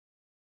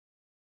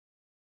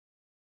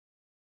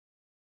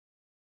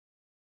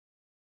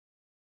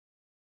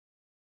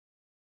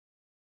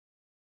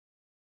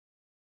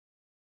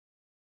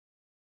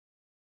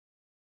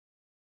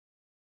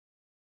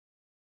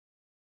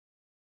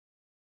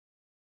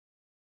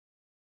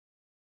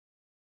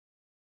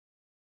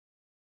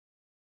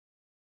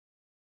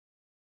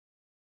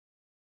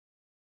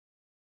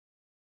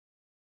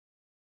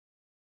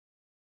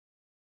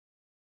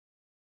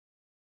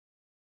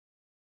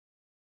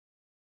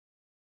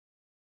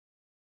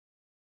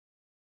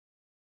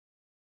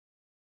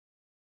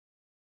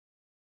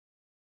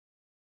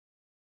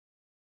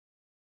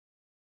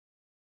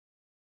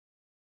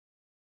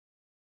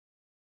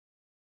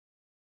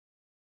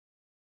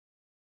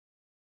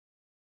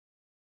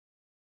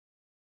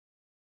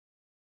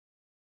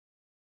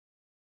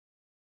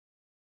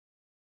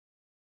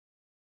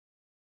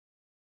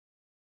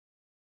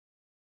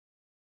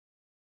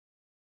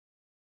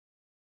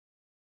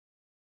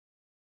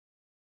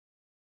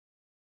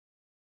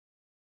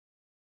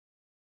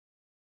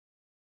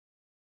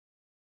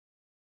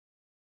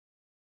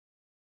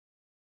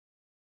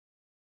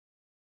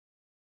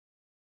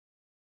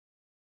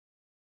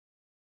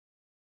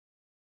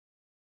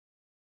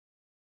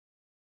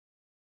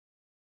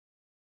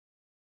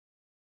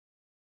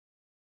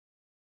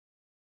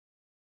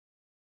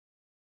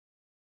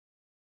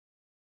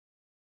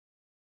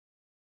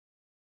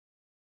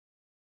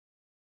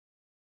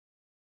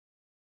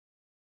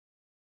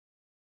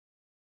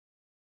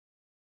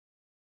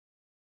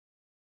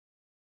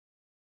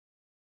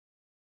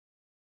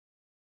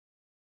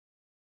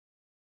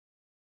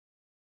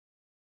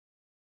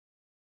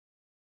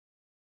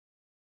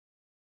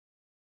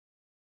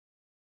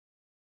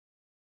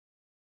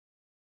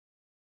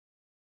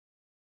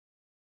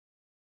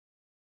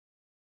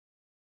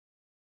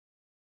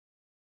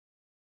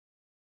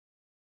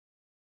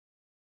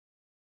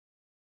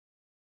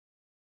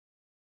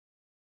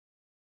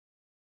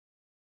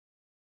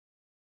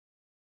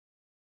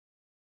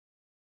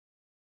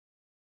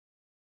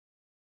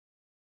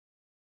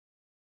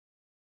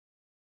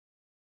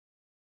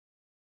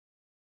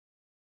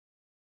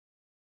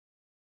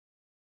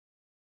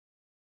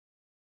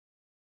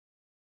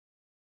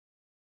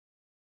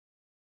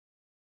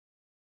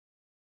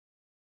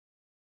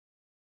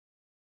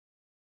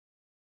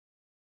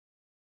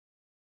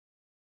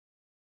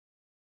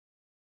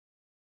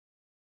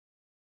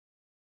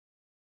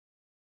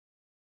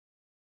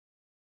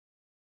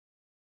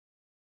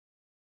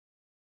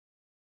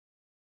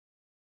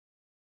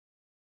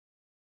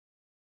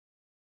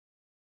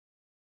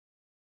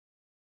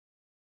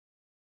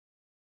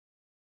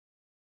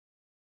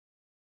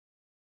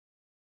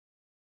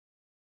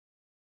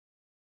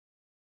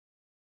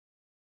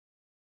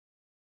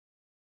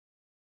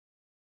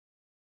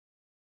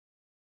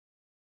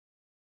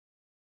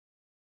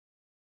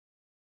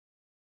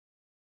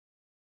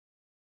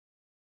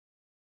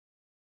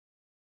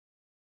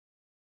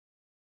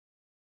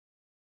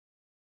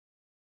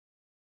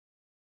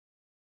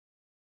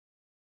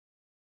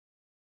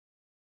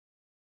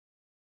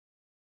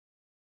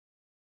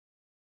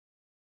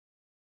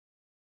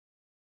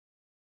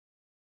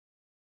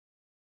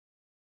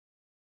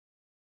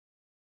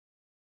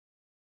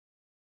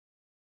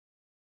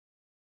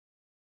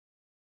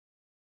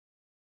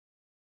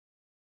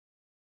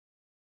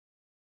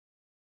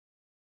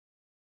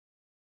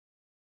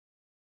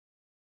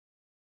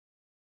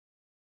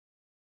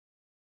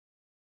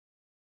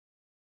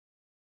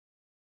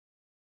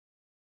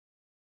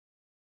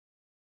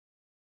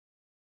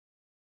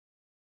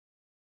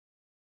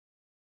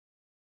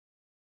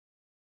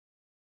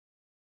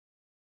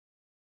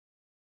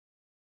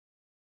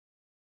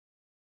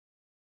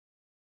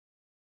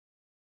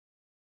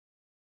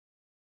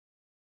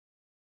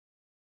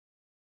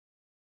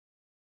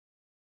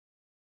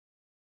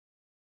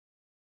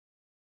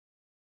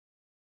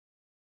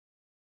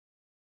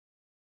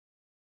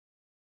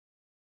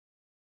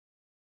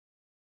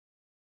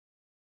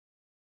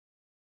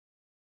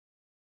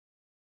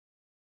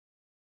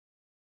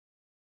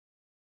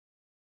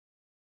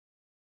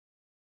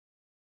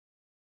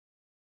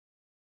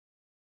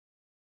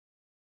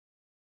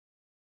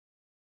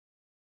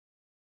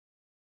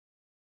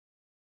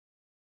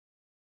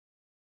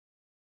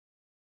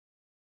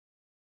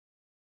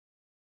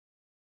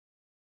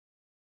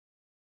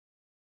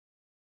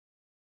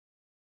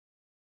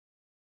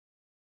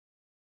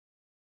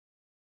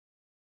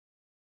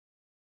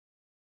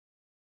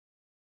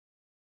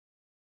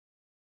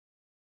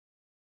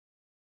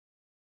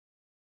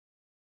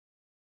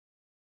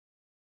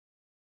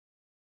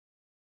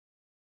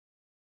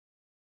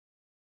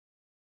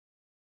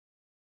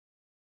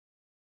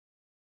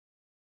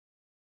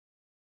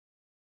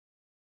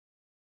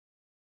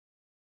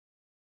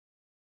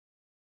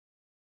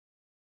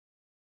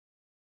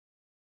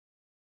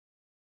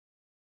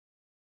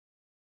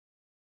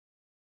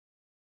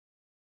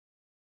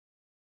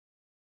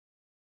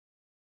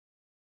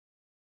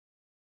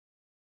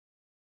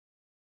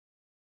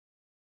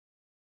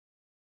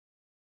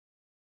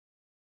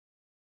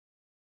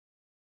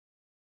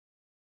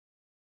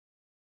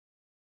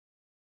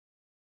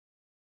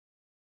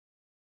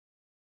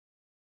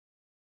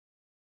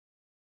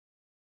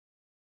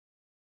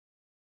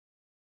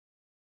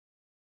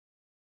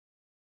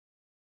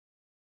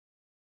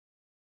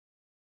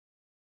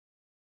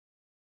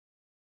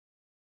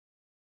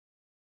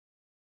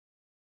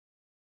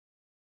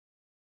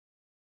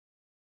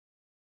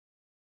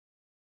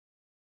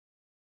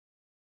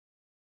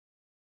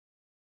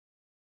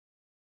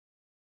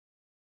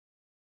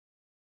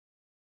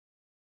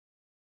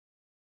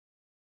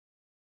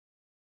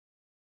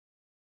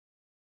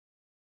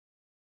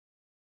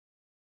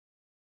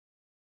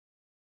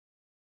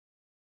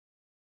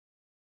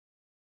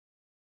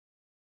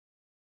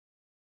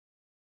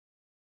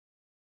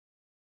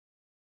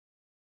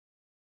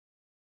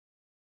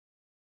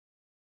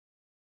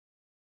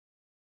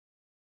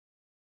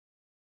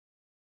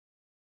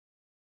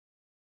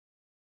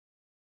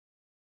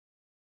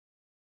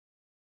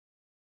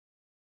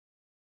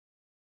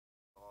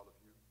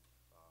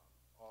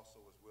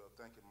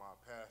thanking my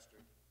pastor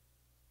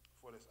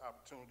for this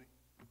opportunity.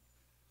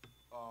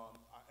 I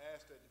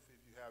ask that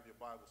if you have your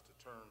Bibles to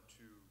turn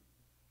to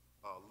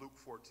Luke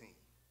 14.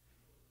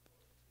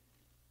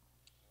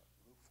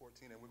 Luke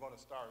 14, and we're going to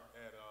start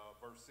at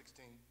verse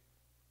 16.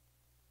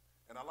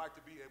 And I'd like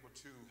to be able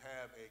to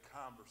have a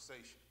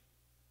conversation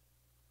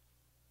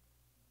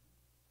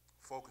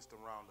focused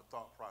around the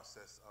thought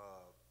process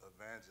of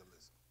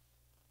evangelism.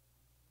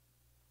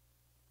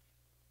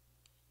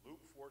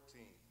 Luke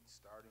 14,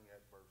 starting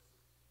at verse.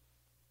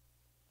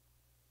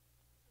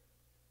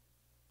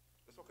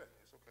 It's okay,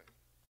 it's okay.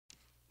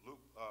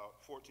 Luke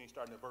 14,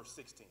 starting at verse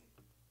 16.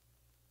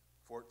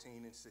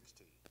 14 and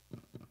 16.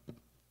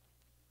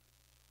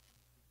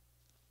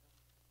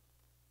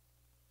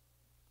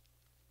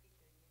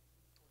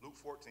 Luke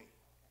 14,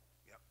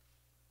 yep,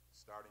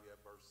 starting at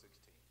verse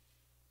 16.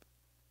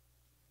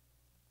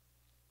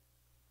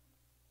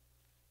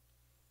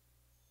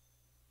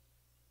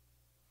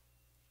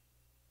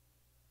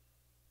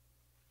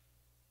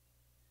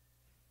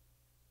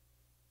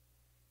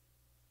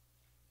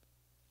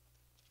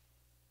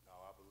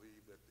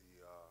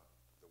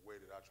 The way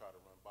that I try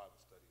to run Bible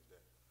study is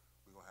that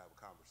we're going to have a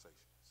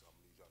conversation. So I'm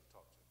going to need y'all to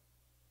talk to me.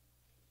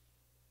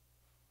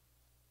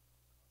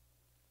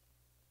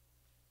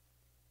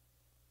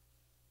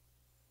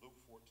 Luke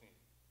 14,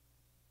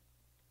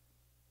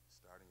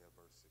 starting at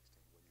verse 16.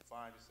 When you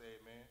find it, say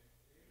amen.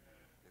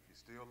 Amen. If you're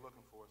still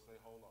looking for it, say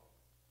hold on.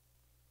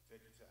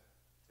 Take your time.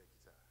 Take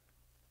your time.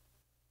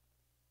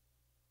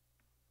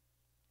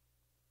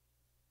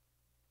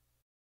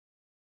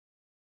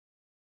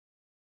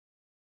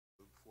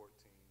 Luke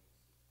 14.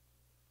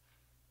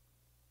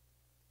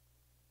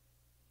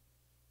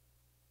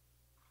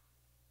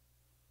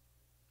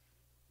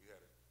 We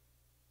had it.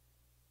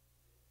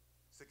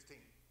 16.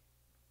 Good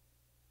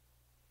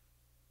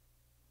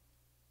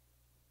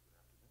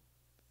afternoon.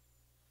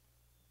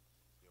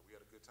 Yeah, we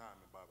had a good time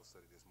in Bible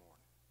study this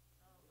morning.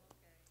 Oh,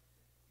 okay.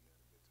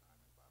 We had a good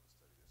time in Bible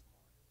study this morning.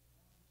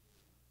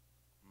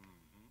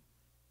 Mm-hmm.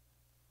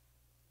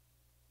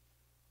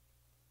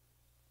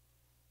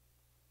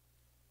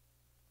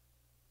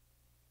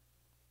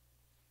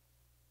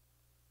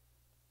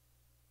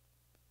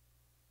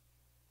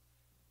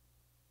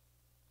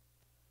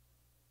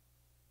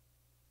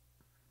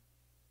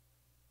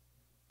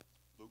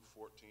 Luke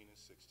 14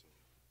 and 16.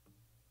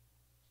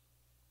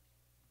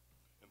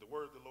 And the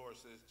word of the Lord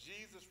says,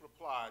 Jesus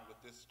replied with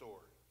this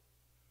story.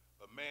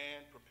 A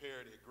man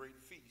prepared a great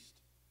feast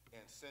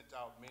and sent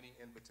out many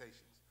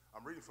invitations.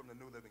 I'm reading from the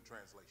New Living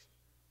Translation.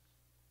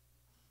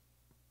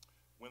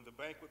 When the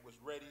banquet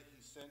was ready, he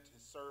sent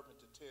his servant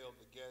to tell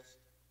the guests,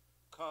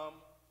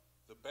 "Come,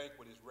 the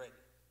banquet is ready."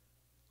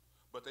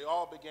 But they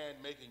all began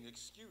making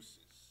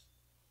excuses.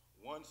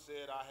 One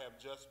said, "I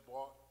have just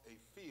bought a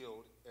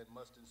field and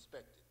must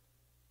inspect it.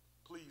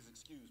 Please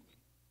excuse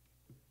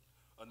me."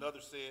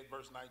 Another said,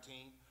 verse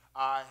 19,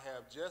 "I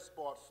have just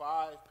bought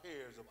 5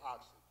 pairs of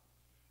oxen,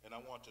 and I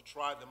want to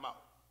try them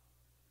out.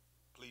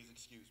 Please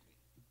excuse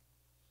me."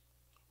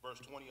 Verse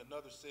 20,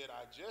 another said,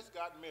 "I just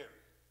got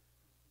married,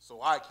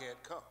 so I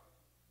can't come."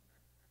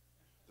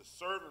 The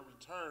servant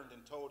returned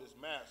and told his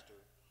master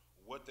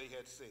what they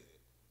had said.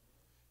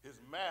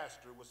 His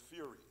master was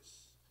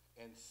furious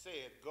and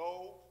said,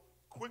 "Go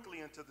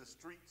quickly into the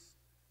streets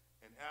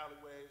and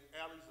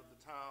alleys of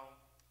the town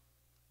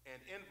and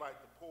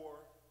invite the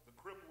poor, the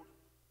crippled,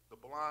 the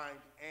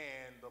blind,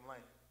 and the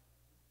lame."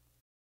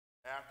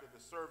 After the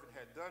servant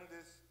had done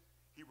this,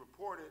 he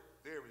reported,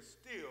 "There is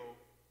still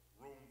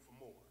room for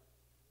more."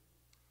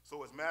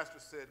 So his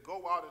master said,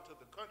 "Go out into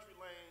the country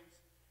lanes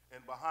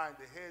and behind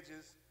the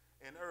hedges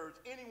and urge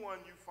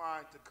anyone you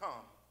find to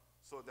come,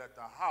 so that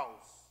the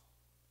house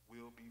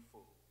will be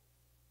full.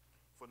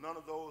 For none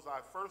of those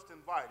I first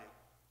invited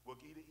will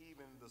get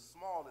even the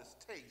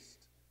smallest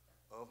taste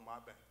of my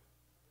banquet."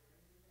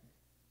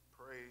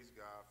 Praise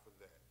God for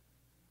that.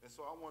 And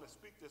so I want to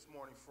speak this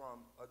morning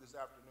this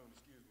afternoon,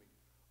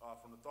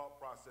 from the thought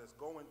process,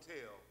 go and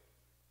tell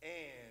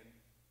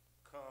and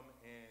come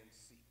and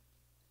see.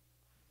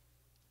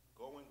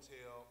 Go and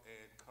tell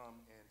and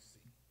come and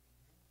see.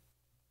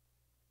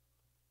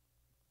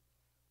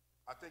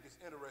 I think it's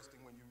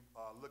interesting when you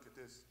look at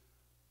this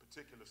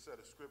particular set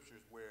of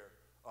scriptures where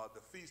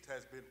the feast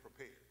has been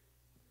prepared,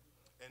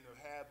 and to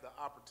have the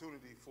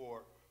opportunity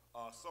for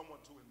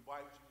someone to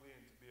invite you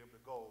in to be able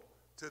to go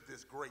to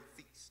this great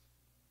feast.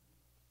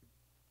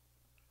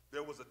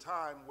 There was a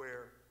time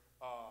where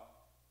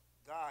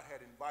God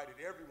had invited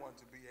everyone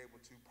to be able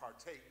to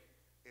partake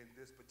in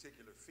this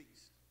particular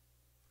feast.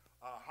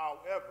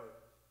 However,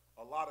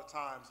 a lot of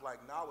times,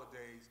 like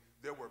nowadays,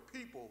 there were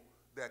people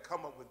that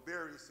come up with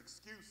various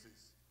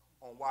excuses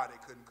on why they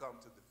couldn't come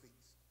to the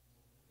feast.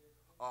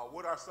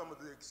 What are some of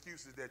the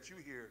excuses that you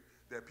hear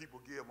that people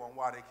give on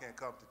why they can't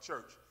come to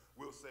church?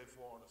 We'll say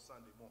for on a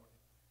Sunday morning.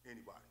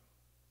 Anybody?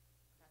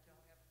 I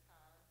don't have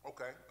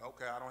a car.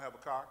 Okay, I don't have a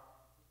car.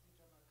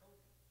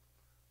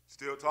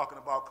 Still talking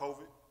about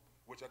COVID,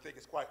 which I think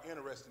is quite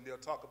interesting. They'll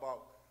talk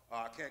about,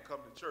 I can't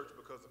come to church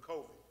because of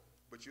COVID,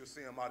 but you'll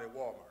see them out at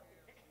Walmart.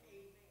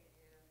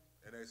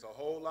 And there's a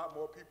whole lot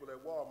more people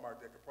at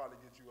Walmart that could probably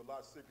get you a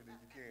lot sicker than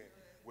you can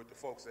with the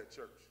folks at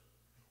church.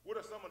 What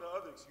are some of the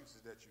other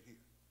excuses that you hear?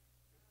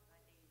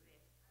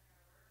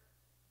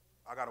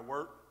 I got to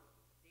work.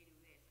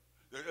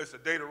 It's a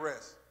day to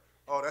rest.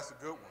 Oh, that's a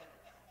good one.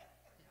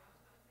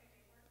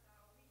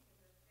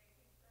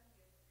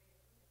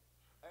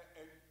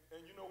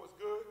 And you know what's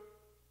good?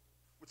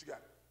 What you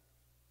got?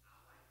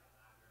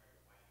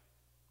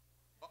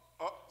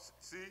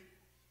 See?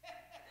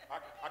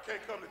 I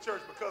can't come to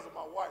church because of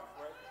my wife,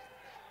 right?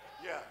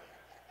 Yeah.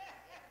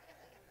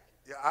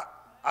 Yeah,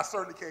 I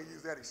certainly can't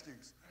use that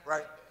excuse,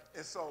 right?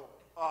 And so,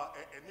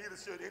 and neither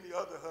should any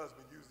other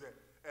husband use that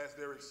as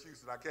their excuse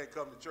that I can't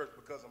come to church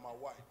because of my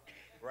wife,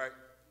 right?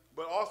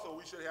 But also,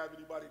 we should have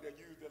anybody that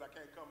use that I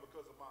can't come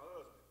because of my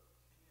husband.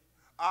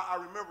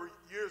 I remember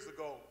years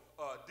ago,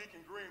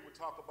 Deacon Green would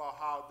talk about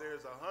how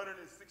there's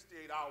 168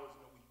 hours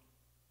in a week.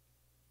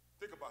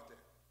 Think about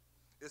that.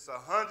 It's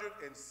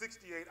 168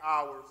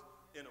 hours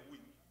in a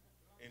week.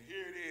 And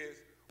here it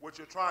is,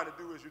 what you're trying to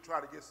do is you're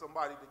trying to get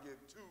somebody to give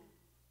 2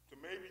 to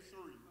maybe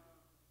 3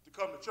 to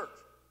come to church,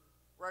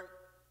 right?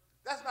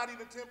 That's not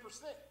even 10%.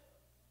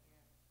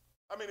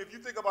 I mean, if you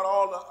think about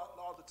all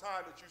the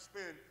time that you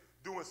spend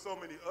doing so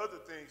many other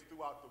things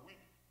throughout the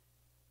week,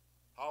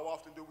 how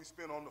often do we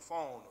spend on the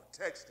phone or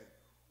texting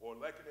or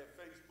looking at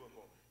Facebook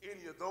or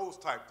any of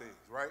those type things,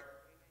 right?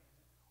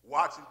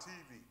 Watching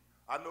TV.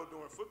 I know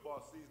during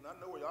football season, I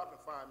know where y'all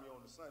can find me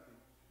on the Sunday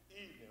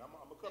evening. I'm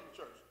going to come to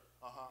church.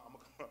 I'm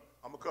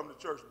going to come to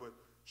church, but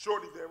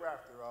shortly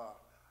thereafter,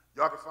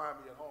 y'all can find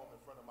me at home in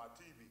front of my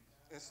TV.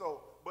 And so,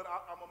 but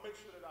I'm going to make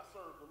sure that I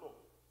serve the Lord.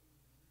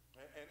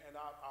 And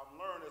I've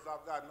learned as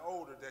I've gotten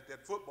older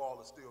that football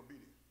will still be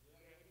there.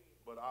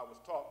 But I was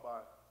taught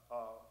by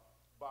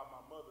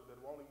my mother that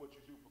only what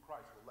you do for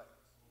Christ will last.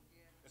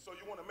 And so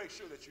you want to make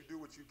sure that you do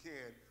what you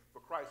can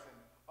for Christ. And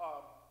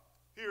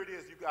here it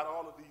is, you've got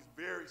all of these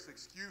various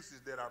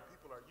excuses that our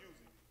people are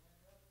using.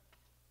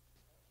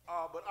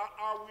 But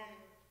are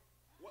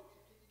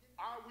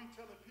we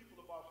telling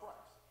people about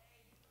Christ?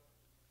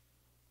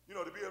 You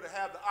know, to be able to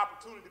have the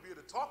opportunity to be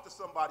able to talk to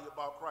somebody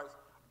about Christ,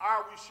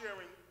 are we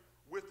sharing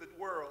with the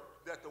world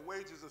that the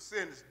wages of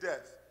sin is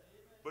death,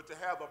 but to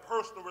have a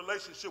personal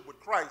relationship with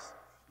Christ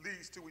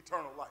leads to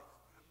eternal life?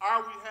 Are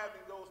we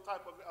having those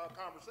type of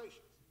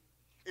conversations?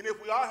 And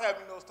if we are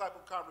having those type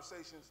of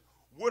conversations,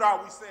 what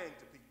are we saying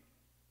to people?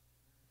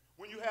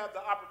 When you have the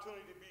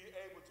opportunity to be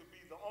able to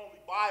be the only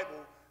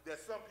Bible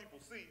that some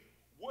people see,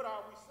 what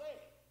are we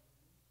saying?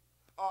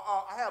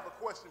 I have a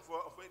question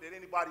for that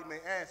anybody may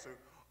answer.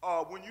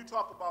 When you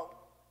talk about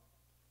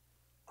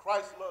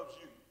Christ loves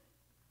you,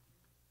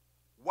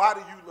 why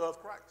do you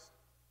love Christ?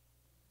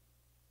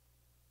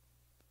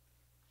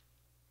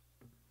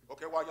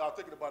 Okay, while y'all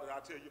thinking about it,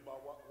 I'll tell you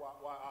about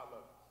why I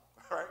love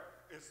him. All right?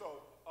 And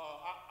so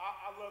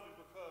I love him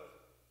because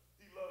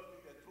he loves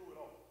me that through it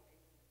all.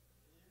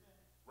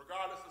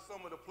 Regardless of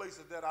some of the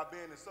places that I've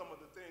been and some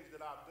of the things that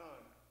I've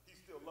done, he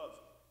still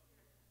loves me.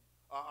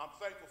 I'm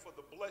thankful for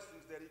the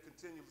blessings that he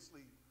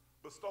continuously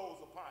bestows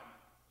upon me.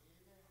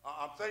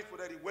 I'm thankful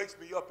that he wakes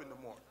me up in the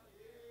morning.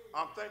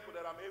 I'm thankful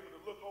that I'm able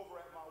to look over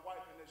at my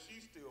wife and that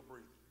she's still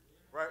breathing,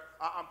 right?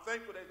 I'm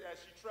thankful that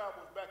as she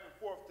travels back and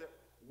forth to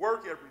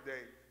work every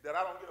day, that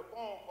I don't get a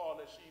phone call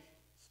that she's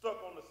stuck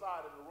on the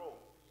side of the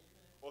road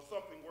or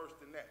something worse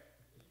than that.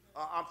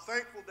 I'm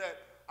thankful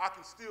that I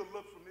can still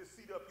look from this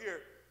seat up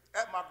here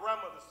at my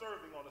grandmother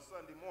serving on a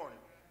Sunday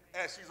morning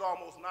as she's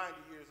almost 90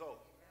 years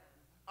old.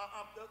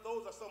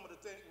 Those are some of the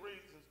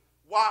reasons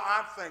why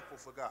I'm thankful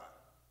for God.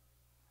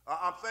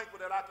 I'm thankful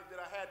that I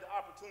had the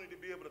opportunity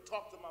to be able to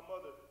talk to my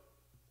mother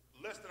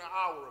less than an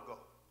hour ago.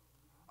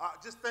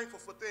 Just thankful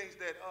for things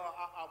that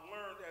I've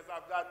learned as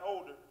I've gotten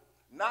older,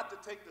 not to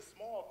take the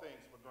small things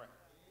for granted.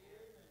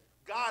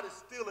 God is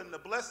still in the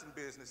blessing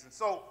business. And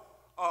so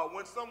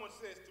when someone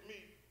says to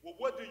me, well,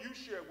 what do you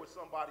share with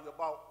somebody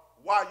about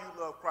why you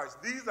love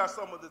Christ? These are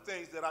some of the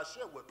things that I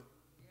share with them.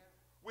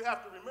 We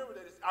have to remember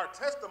that it's our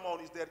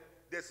testimonies that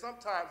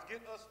sometimes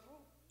get us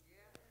through.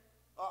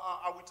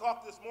 We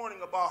talked this morning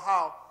about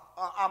how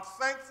I'm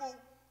thankful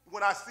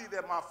when I see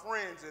that my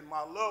friends and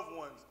my loved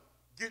ones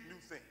get new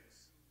things.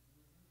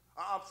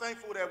 I'm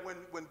thankful that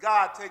when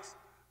God takes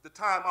the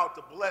time out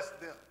to bless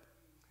them.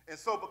 And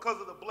so because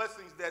of the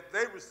blessings that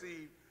they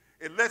receive,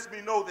 it lets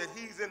me know that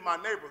he's in my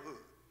neighborhood.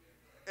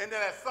 And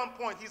that at some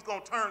point he's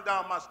going to turn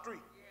down my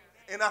street.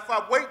 And if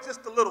I wait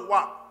just a little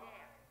while,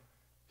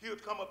 he'll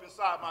come up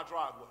inside my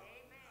driveway.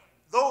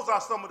 Those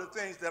are some of the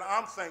things that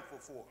I'm thankful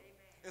for.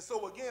 And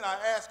so again, I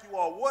ask you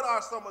all, what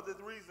are some of the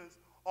reasons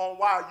on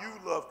why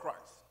you love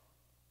Christ?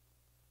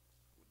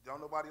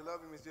 Don't nobody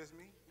love him, it's just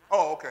me?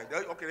 Oh, okay.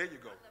 Okay, there you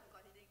go.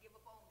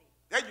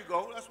 There you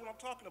go. That's what I'm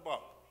talking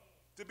about.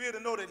 To be able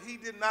to know that he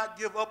did not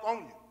give up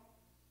on you.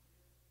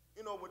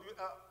 You know, when you,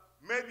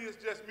 maybe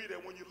it's just me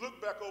that when you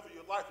look back over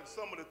your life and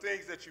some of the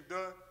things that you've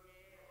done,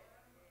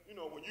 you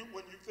know, when you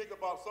think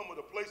about some of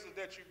the places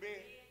that you've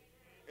been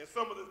and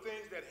some of the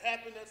things that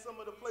happened at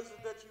some of the places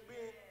that you've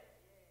been,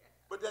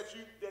 but that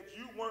you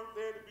weren't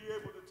there to be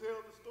able to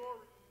tell the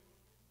story.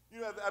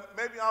 You know,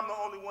 maybe I'm the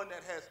only one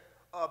that has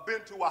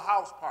been to a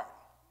house party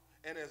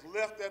and has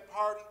left that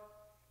party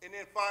and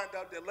then find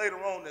out that later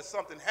on that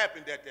something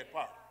happened at that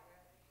party.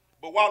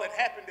 But while it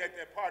happened at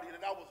that party,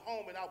 that I was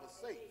home and I was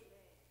safe.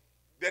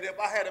 That if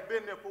I had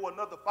been there for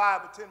another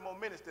 5 or 10 more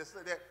minutes,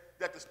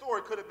 that the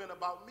story could have been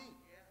about me.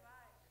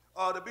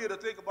 To be able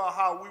to think about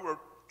how we were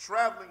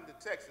traveling to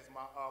Texas.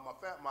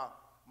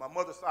 My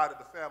mother's side of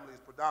the family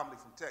is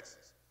predominantly from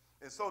Texas.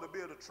 And so to be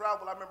able to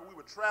travel, I remember we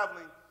were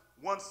traveling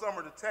one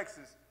summer to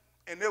Texas,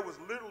 and there was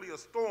literally a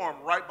storm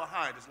right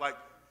behind us. Like,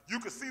 you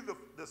could see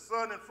the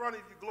sun in front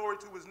of you, glory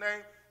to his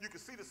name. You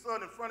could see the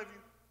sun in front of you,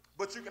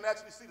 but you can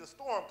actually see the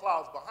storm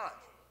clouds behind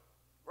you,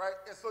 right?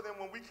 And so then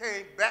when we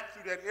came back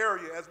through that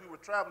area as we were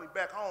traveling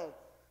back home,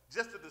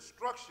 just the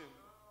destruction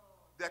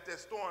that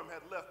storm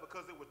had left,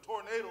 because it were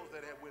tornadoes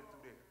that had went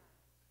through there.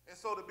 And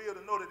so to be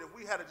able to know that if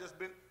we had just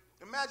been,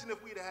 imagine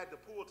if we'd had to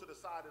pull to the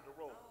side of the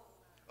road.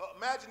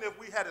 Imagine if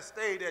we had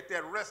stayed at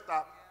that rest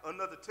stop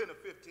another 10 or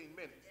 15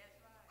 minutes.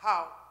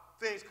 How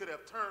things could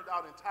have turned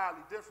out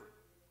entirely different.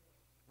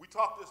 We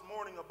talked this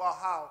morning about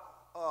how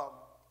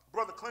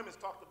Brother Clemens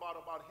talked about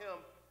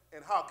him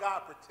and how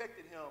God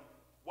protected him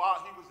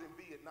while he was in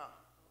Vietnam.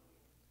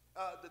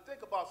 To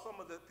think about some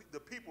of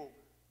the people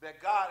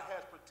that God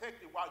has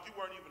protected while you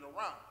weren't even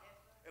around.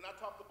 And I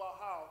talked about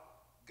how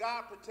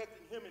God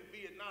protecting him in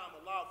Vietnam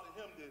allowed for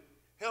him to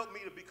help me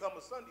to become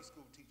a Sunday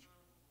school teacher.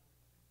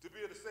 To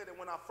be able to say that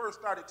when I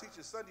first started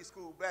teaching Sunday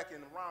school back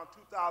in around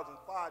 2005,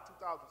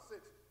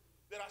 2006,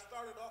 that I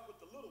started off with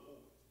the little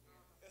boys.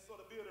 And so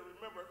to be able to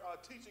remember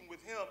teaching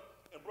with him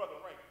and Brother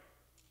Raymond.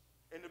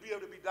 And to be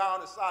able to be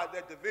down inside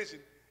that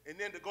division, and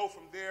then to go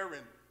from there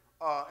and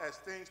as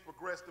things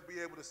progress, to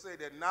be able to say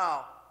that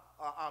now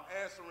I'm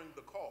answering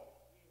the call.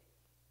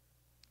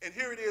 And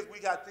here it is, we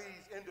got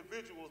these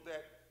individuals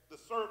that the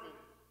servant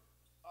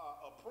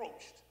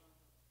approached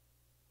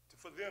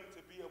for them to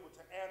be able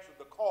to answer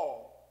the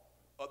call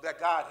that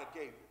God had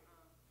gave them.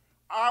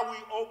 Are we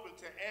open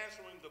to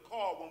answering the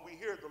call when we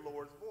hear the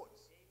Lord's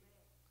voice?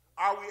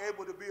 Are we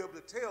able to be able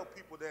to tell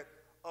people that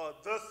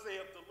thus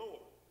saith the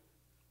Lord?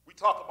 We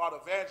talked about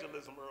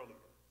evangelism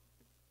earlier.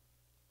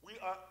 We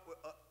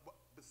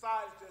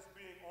besides just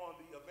being on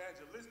the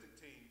evangelistic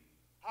team,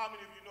 how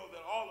many of you know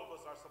that all of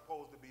us are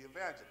supposed to be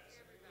evangelists?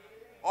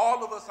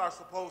 All of us are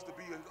supposed to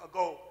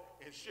go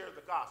and share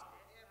the gospel.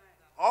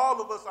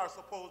 All of us are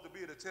supposed to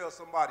be able to tell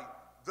somebody,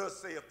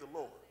 thus saith the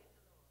Lord.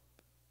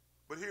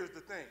 But here's the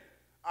thing.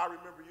 I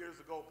remember years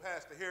ago,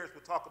 Pastor Harris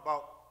would talk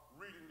about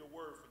reading the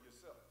word for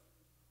yourself.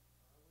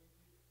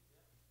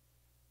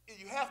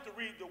 You have to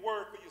read the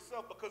word for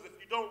yourself, because if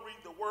you don't read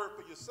the word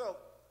for yourself,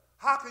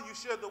 how can you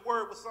share the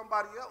word with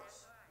somebody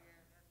else?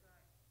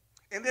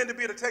 And then to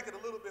be able to take it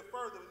a little bit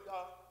further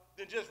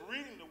than just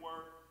reading the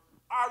word,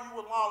 are you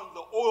allowing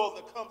the oil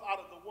that comes out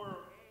of the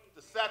word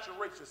to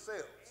saturate your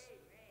cells?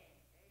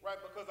 Right?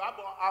 Because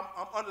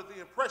I'm under the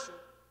impression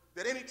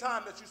that any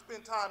time that you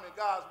spend time in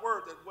God's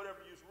word, that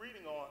whatever you're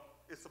reading on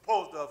is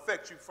supposed to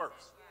affect you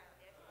first.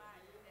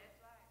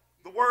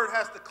 The word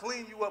has to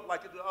clean you up,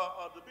 like to be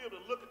able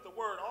to look at the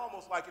word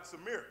almost like it's a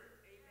mirror.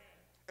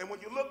 And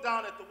when you look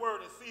down at the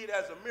word and see it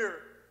as a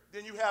mirror,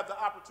 then you have the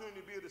opportunity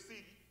to be able to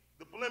see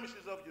the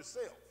blemishes of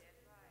yourself.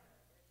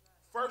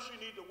 First, you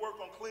need to work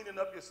on cleaning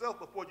up yourself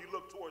before you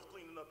look towards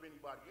cleaning up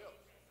anybody else.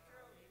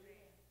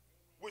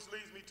 Which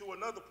leads me to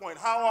another point.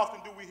 How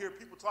often do we hear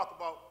people talk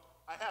about,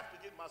 I have to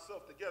get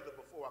myself together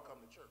before I come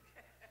to church?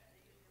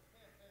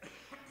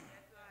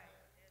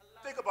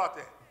 Think about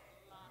that.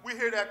 We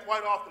hear that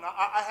quite often.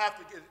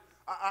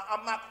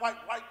 I'm not quite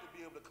right to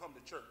be able to come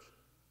to church.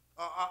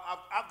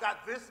 I've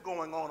got this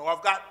going on, or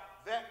I've got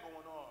that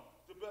going on.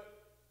 But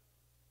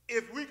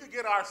if we could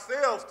get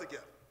ourselves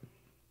together,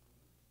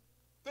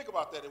 think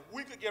about that. If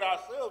we could get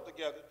ourselves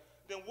together,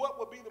 then what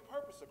would be the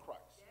purpose of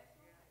Christ?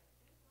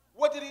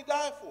 What did he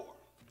die for?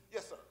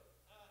 Yes, sir.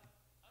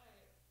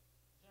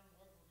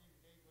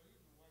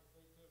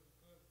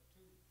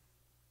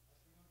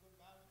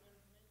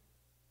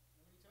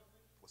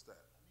 What's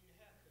that?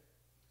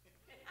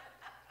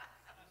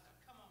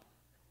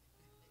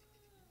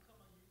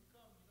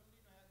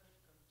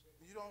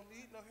 You don't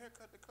need no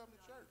haircut to come to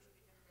church.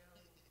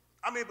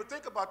 I mean, but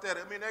think about that.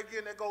 I mean,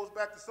 again, that goes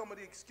back to some of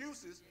the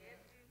excuses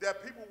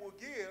that people will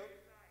give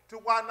to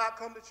why not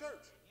come to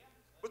church.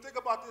 But think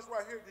about this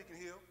right here, Deacon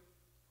Hill.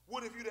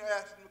 What if you'd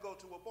asked them to go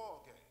to a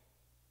ball game?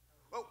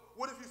 Well,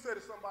 what if you said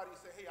to somebody,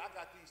 say, hey, I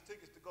got these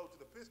tickets to go to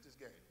the Pistons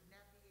game?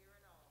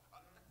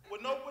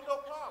 With no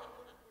problem.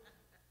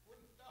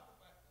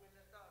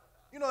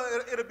 You know,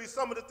 it'll be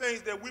some of the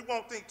things that we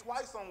won't think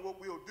twice on what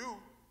we'll do.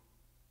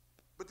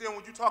 But then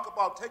when you talk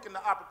about taking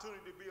the opportunity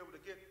to be able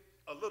to get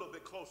a little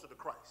bit closer to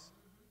Christ,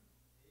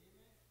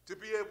 to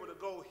be able to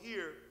go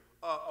hear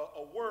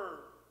a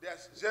word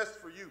that's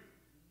just for you.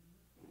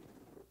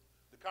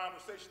 The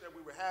conversation that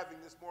we were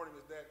having this morning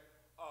is that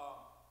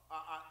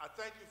I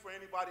thank you for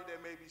anybody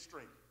that may be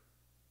streaming.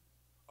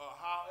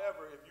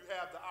 However, if you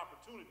have the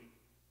opportunity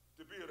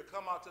to be able to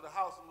come out to the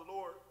house of the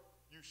Lord,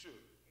 you should.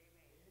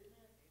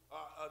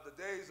 The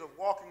days of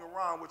walking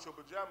around with your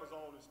pajamas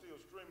on and still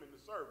streaming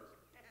the service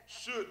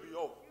should be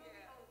over.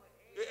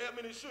 I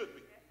mean, it should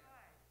be.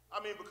 I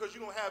mean, because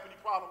you don't have any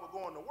problem with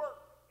going to work.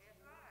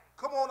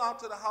 Come on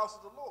out to the house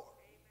of the Lord.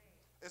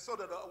 And so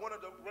that one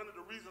of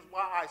the reasons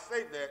why I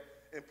say that,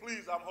 and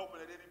please, I'm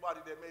hoping that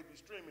anybody that may be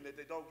streaming that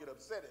they don't get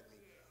upset at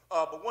me.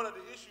 But one of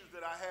the issues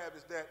that I have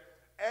is that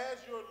as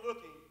you're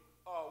looking,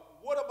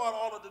 what about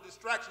all of the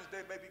distractions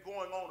that may be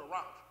going on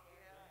around you?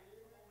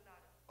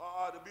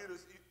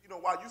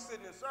 While you're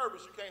sitting in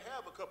service, you can't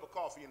have a cup of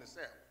coffee and a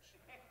sandwich.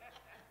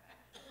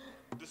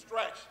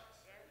 Distractions.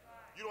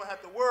 You don't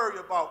have to worry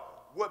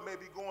about what may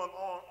be going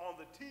on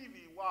the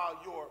TV while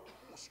you're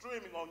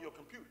streaming on your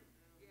computer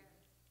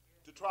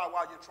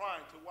while you're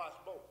trying to watch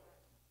both.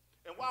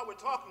 And while we're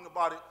talking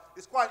about it,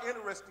 it's quite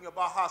interesting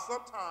about how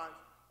sometimes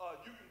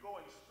you can go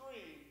and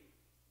stream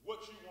what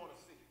you want to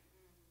see.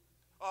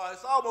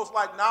 It's almost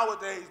like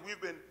nowadays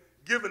we've been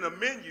given a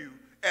menu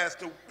as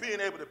to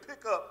being able to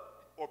pick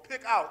up or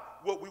pick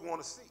out what we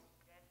want to see.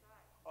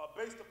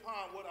 Based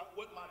upon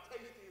what my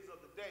taste is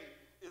of the day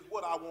is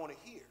what I want to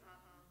hear.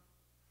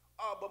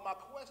 But my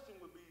question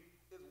would be,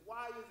 is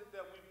why is it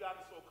that we've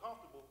gotten so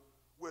comfortable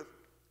with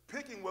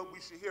picking what we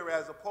should hear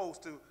as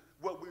opposed to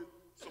what we're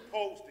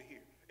supposed to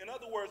hear? In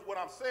other words, what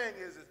I'm saying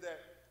is that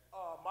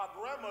my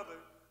grandmother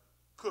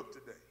cooked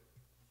today.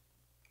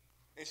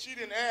 And she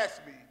didn't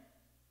ask me,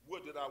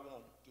 what did I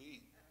want to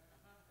eat?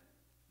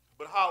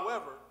 But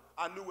however,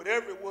 I knew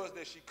whatever it was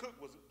that she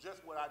cooked was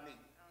just what I needed.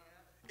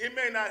 It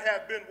may not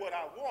have been what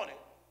I wanted,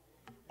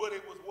 but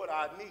it was what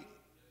I needed.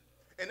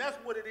 And that's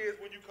what it is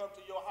when you come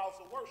to your house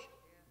of worship.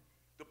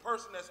 The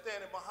person that's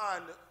standing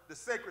behind the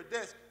sacred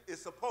desk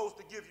is supposed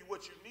to give you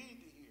what you need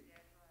to hear,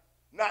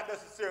 not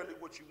necessarily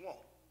what you want.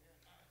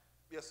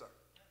 Yes, sir.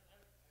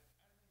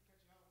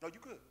 No, you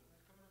could.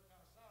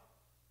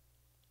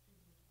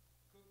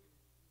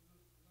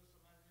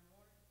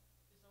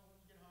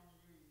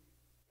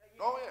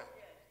 Oh, yeah.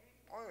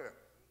 Oh, yeah.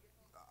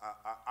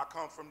 I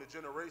come from the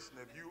generation,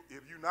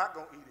 if you're not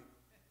going to eat it,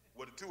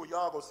 well, the two of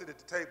y'all going to sit at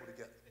the table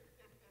together.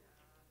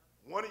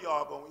 One of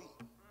y'all going to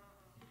eat.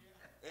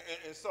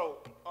 And so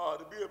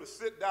to be able to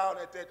sit down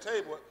at that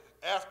table,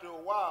 after a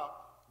while,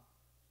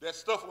 that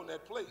stuff on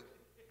that plate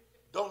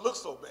don't look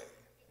so bad.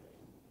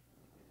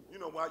 You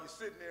know, while you're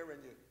sitting there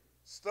and your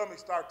stomach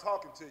start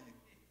talking to you,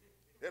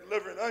 that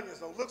liver and onions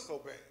don't look so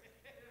bad.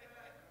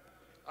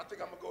 I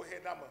think I'm going to go ahead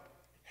and I'm going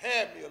to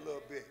have me a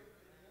little bit.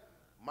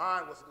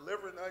 Mine was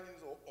liver and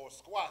onions or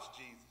squash,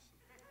 Jesus.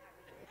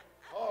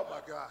 Oh,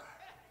 my God.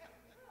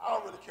 I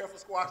don't really care for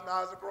squash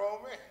now as a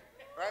grown man,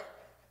 right?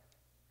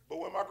 But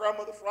when my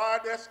grandmother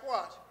fried that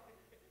squash,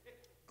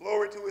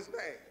 glory to his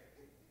name,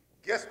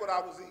 guess what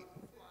I was eating?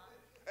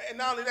 And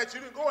not only that,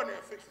 you didn't go in there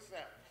and fix a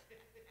sandwich.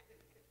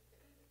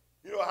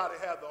 You know how they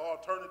have the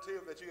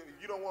alternative that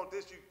if you don't want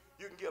this,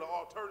 you can get an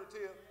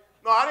alternative?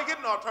 No, I didn't get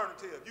an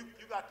alternative.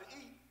 You got to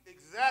eat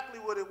exactly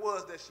what it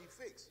was that she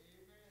fixed.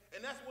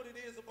 And that's what it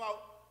is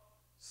about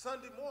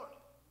Sunday morning.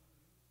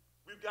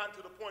 We've gotten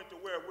to the point to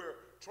where we're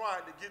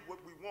trying to get what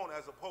we want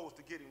as opposed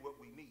to getting what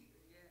we need.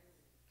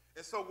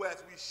 And so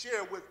as we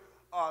share with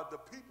the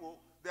people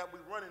that we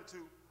run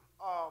into,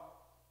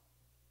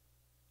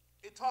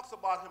 it talks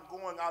about him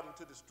going out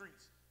into the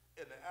streets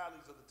and the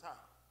alleys of the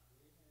town.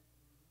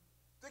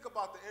 Think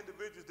about the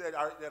individuals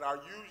that are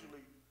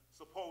usually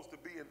supposed to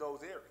be in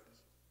those areas.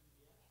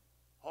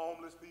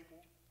 Homeless people,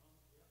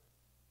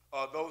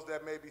 those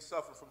that may be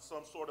suffering from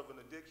some sort of an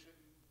addiction.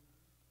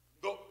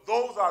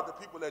 Those are the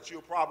people that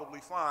you'll probably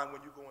find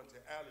when you go into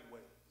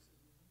alleyways,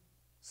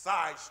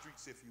 side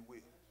streets, if you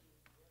will.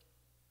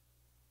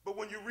 But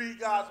when you read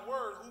God's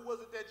word, who was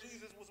it that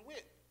Jesus was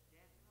with?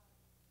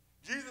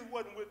 Jesus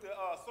wasn't with the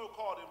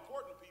so-called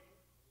important people.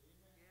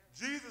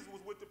 Jesus was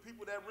with the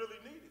people that really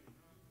needed him.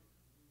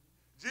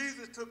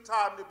 Jesus took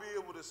time to be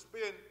able to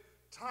spend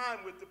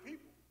time with the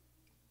people.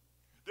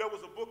 There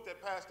was a book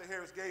that Pastor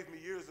Harris gave me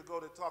years ago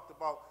that talked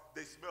about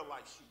they smell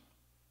like sheep.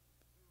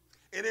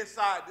 And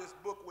inside this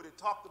book, what it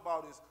talked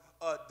about is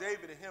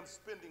David and him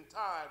spending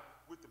time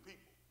with the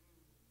people.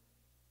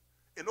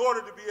 In order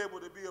to be able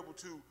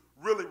to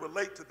really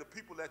relate to the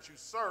people that you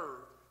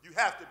serve, you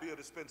have to be able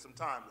to spend some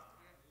time with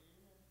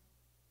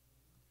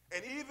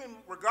them. And even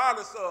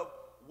regardless of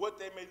what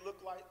they may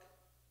look like,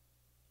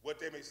 what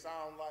they may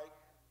sound like,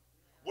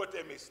 what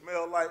they may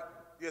smell like,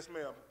 yes,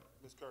 ma'am,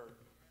 Ms. Curry.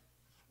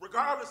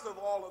 Regardless of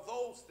all of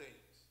those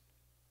things,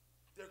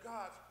 they're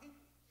God's people.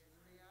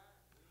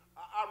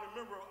 I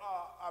remember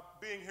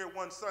being here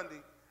one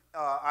Sunday.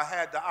 I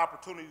had the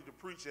opportunity to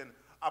preach, and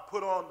I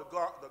put on the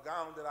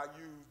gown that I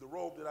used, the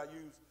robe that I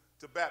used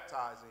to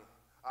baptize in.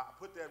 I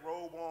put that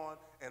robe on,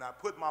 and I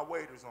put my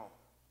waders on.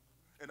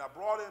 And I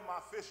brought in my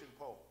fishing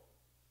pole.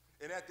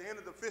 And at the end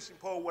of the fishing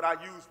pole, what I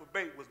used for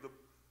bait was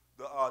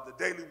the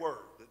daily word.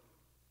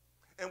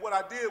 And what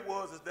I did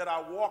was that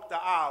I walked the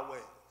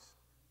aisleways,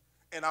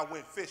 and I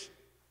went fishing.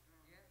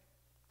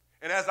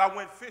 And as I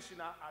went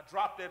fishing, I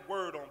dropped that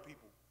word on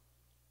people.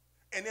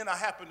 And then I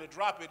happened to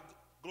drop it,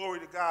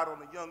 glory to God, on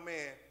a young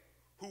man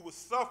who was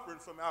suffering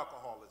from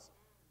alcoholism.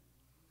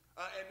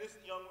 And this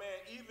young man,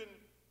 even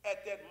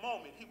at that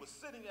moment, he was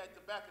sitting at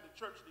the back of the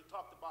church and he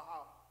talked about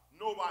how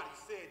nobody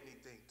said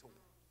anything to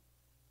him.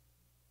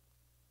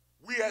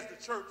 We as the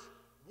church,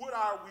 what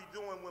are we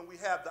doing when we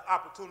have the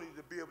opportunity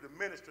to be able to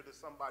minister to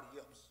somebody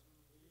else?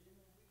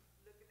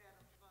 Looking at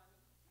them funny.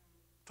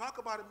 Talk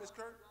about it, Miss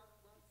Kurt.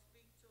 Won't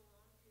speak to them.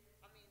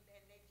 I mean,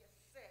 and they just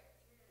sit,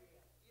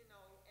 you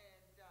know,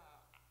 and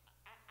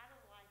I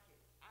don't like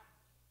it.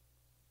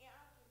 Yeah,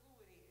 I don't care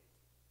who it is.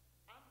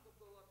 I'm going to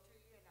go up to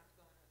you and I'm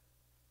going to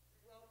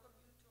welcome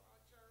you to our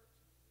church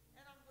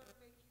and I'm going to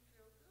make you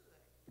feel good.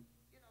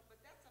 You know,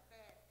 but that's a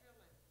bad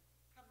feeling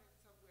coming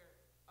somewhere.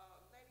 A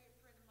lady, a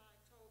friend of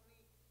mine told me,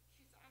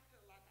 she said, I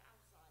feel like an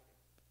outsider.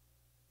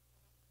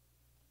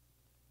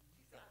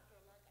 She said, I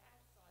feel like an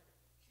outsider.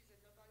 She said,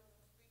 nobody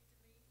won't speak to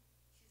me.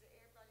 She said,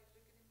 everybody's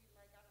looking at me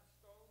like I done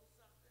stole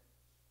something.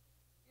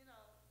 You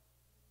know,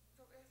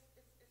 so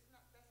it's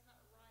not, that's not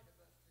right of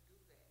us to do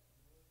that.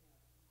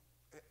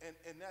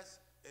 And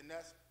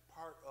that's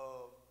part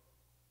of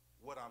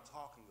what I'm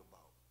talking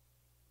about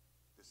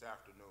this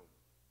afternoon,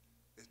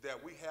 is that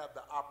we have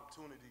the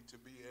opportunity to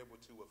be able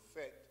to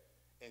affect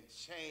and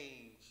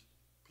change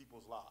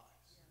people's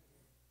lives.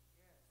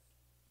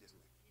 Yes,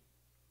 ma'am.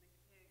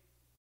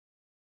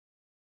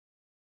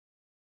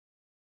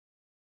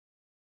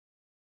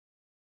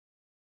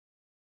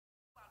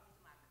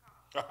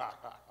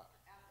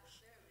 After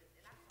service,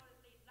 and I saw this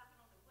lady knocking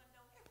on the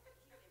window. She said,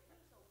 "We're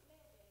so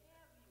glad to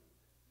have you.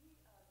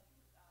 You're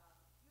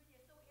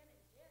just so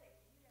energetic.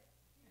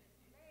 You're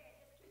just glad.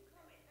 Just keep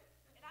coming."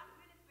 And I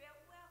really felt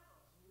welcome.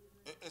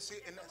 And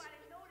see, and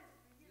Somebody noticed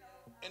me, you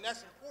know.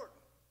 that's important.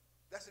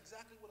 That's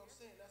exactly what I'm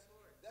saying.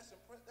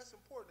 That's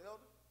important,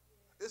 Elder.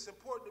 It's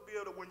important to be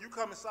able to, when you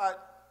come inside,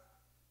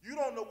 you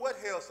don't know what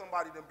hell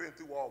somebody done been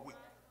through all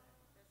week.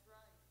 That's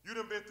right. You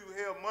done been through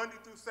hell Monday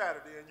through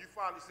Saturday, and you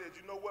finally said,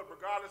 you know what,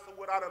 regardless of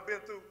what I done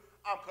been through,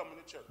 I'm coming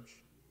to church.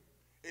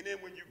 And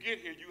then when you get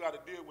here, you got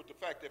to deal with the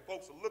fact that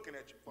folks are looking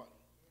at you funny.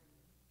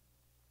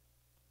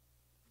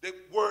 They're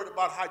worried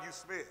about how you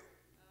smell.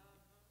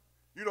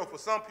 You know, for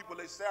some people,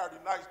 they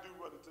Saturday nights do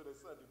run into their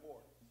Sunday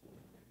morning.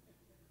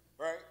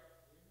 Right?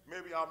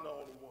 Maybe I'm the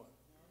only one.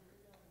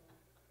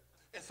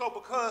 And so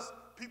because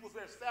people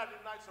their Saturday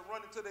nights are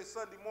running to their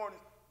Sunday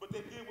mornings, but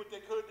they did what they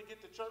could to get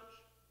to church,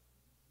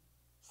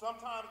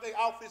 sometimes their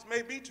outfits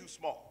may be too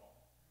small.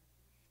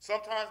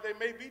 Sometimes they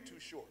may be too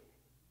short.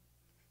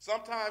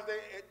 Sometimes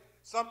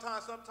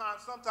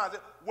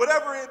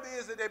whatever it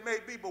is that they may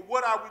be, but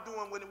what are we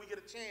doing when we get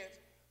a chance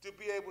to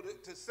be able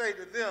to say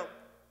to them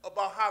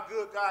about how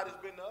good God has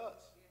been to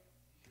us?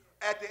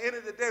 At the end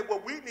of the day,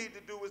 what we need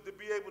to do is to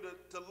be able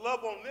to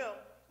love on them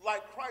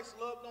like Christ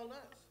loved on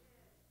us.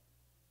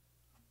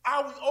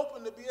 Are we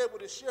open to be able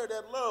to share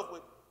that love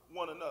with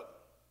one another?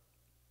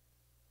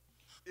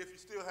 If you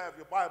still have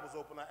your Bibles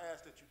open, I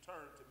ask that you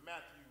turn to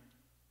Matthew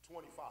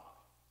 25.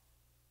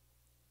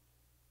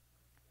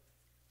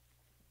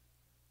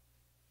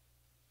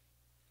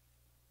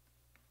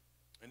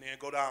 And then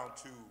go down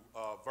to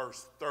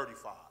verse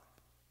 35.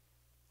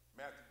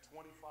 Matthew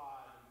 25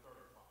 and 35.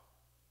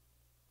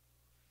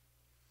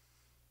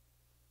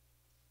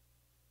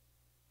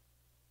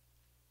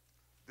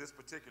 This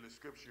particular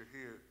scripture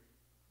here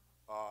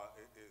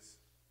is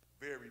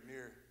very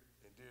near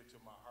and dear to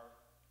my heart.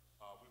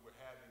 We were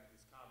having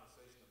this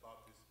conversation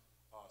about this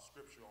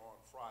scripture on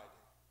Friday.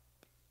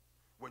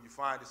 When you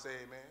find it, say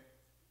amen.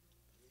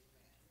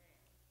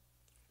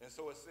 And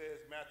so it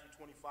says, Matthew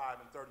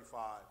 25 and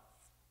 35,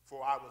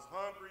 "For I was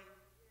hungry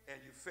and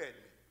you fed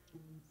me.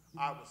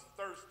 I was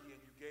thirsty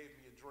and you gave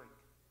me a drink.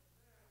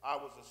 I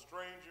was a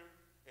stranger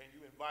and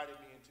you invited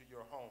me into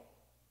your home."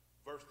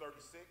 Verse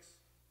 36,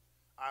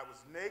 "I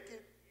was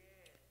naked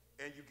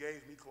and you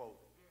gave me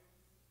clothing.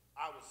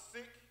 I was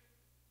sick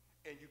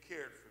and you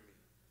cared for me.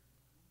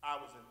 I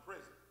was in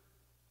prison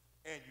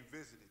and you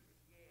visited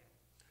me."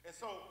 And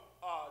so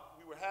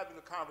we were having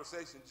a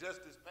conversation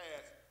just this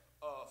past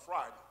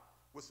Friday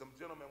with some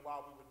gentlemen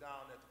while we were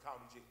down at the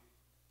county jail.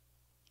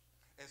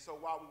 And so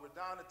while we were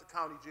down at the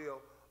county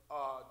jail,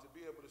 to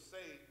be able to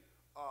say,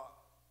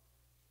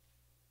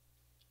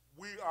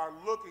 we are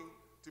looking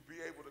to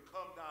be able to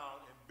come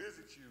down and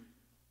visit you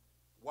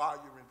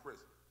while you're in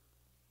prison.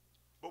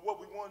 But what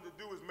we wanted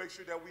to do is make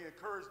sure that we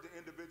encourage the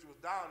individuals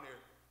down there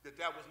that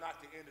that was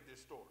not the end of their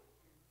story.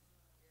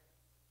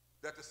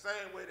 That the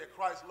same way that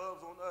Christ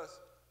loves on us,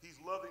 he's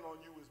loving on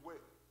you as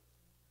well.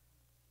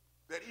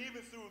 That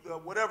even through the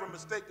whatever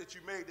mistake that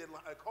you made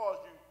that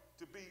caused you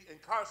to be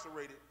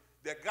incarcerated,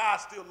 that God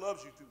still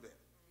loves you through that.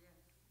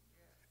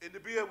 And to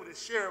be able to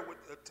share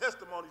with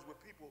testimonies with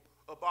people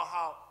about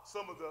how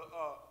some of the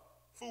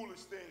foolish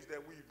things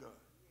that we've done.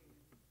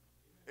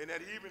 And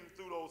that even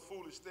through those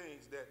foolish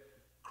things that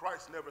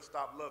Christ never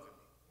stopped loving me.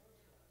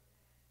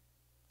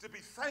 To be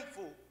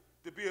thankful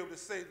to be able to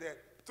say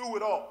that through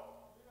it all.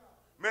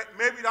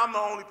 Maybe I'm the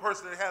only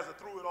person that has a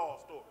through it all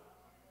story.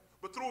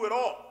 But through it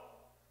all,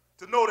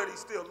 to know that he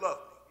still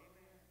loved me.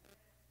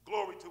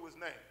 Glory to his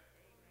name.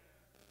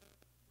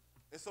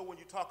 And so when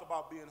you talk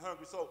about being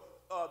hungry, so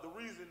the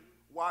reason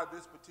why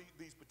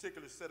these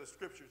particular set of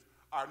scriptures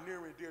are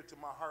near and dear to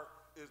my heart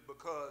is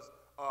because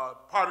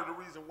part of the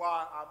reason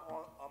why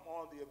I'm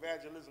on the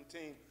evangelism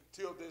team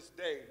till this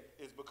day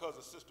is because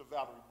of Sister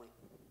Valerie Britton.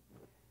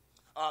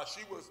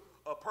 She was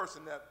a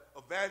person that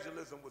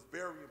evangelism was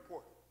very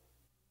important.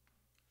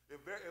 It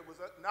was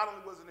not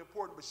only was it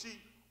important, but she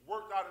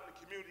worked out in the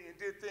community and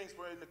did things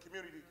for in the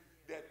community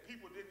that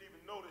people didn't even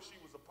know that she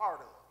was a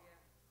part of,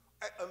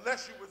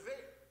 unless she was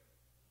there,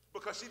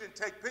 because she didn't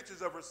take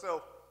pictures of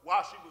herself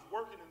while she was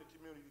working in the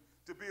community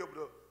to be able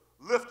to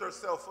lift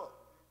herself up.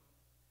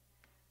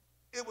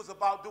 It was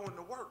about doing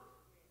the work.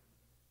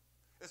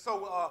 And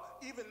so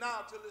even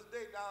now, to this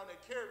day, down at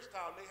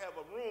Carriagetown, they have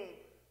a room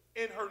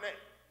in her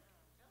name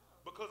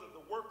because of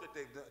the work that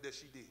that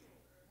she did,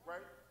 right?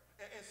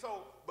 And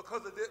so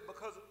because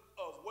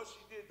of what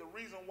she did, the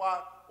reason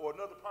why, or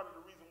another part of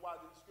the reason why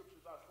these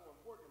scriptures are so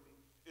important to me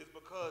is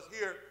because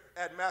here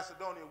at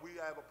Macedonia, we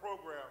have a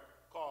program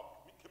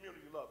called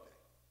Community Love Day.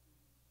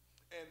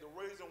 And the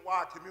reason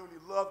why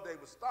Community Love Day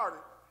was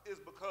started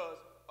is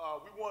because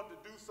we wanted to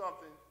do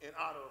something in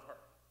honor of her.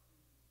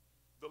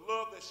 The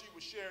love that she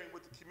was sharing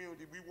with the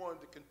community, we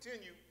wanted to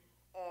continue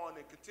on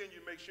and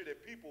continue to make sure that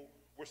people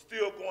were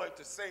still going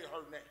to say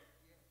her name.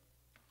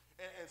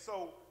 And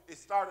so it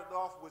started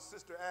off with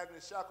Sister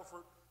Agnes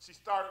Shackelford. She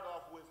started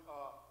off with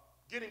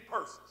getting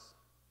purses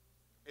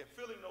and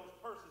filling those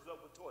purses up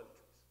with toiletries.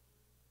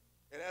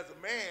 And as a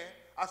man,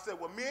 I said,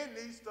 well, men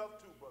need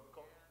stuff too, Brother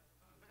Cole.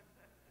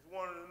 Just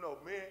wanted to know,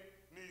 men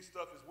need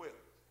stuff as well.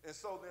 And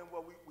so then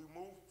we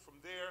moved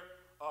from there.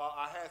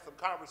 I had some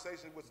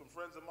conversations with some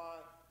friends of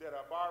mine that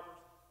are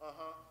barbers,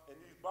 and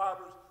these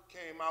barbers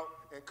came out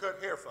and cut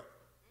hair for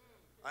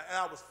me. And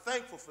I was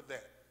thankful for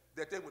that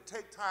they would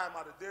take time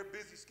out of their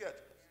busy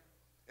schedules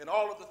and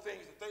all of the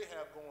things that they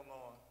have going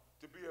on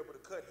to be able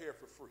to cut hair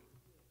for free.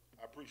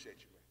 I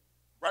appreciate you,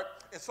 man. Right?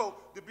 And so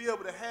to be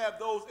able to have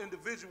those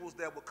individuals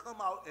that will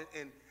come out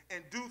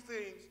and do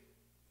things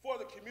for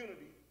the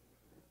community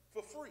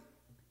for free.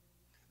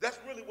 That's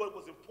really what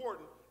was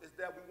important, is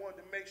that we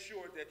wanted to make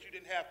sure that you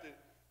didn't have to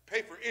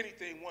pay for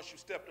anything once you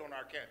stepped on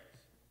our campus.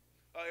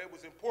 It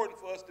was important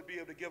for us to be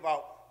able to give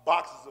out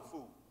boxes of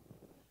food.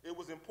 It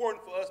was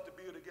important for us to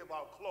be able to give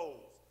out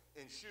clothes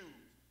and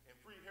shoes and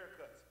free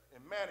haircuts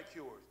and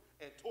manicures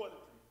and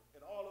toiletry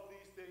and all of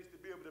these things to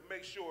be able to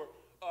make sure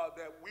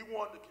that we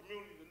want the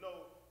community to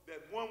know that,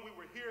 one, we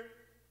were here,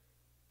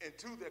 and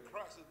two, that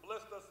Christ has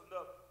blessed us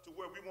enough to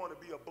where we want to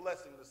be a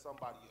blessing to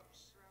somebody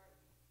else.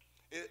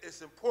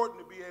 It's important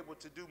to be able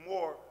to do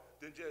more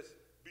than just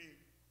be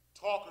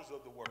talkers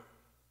of the word,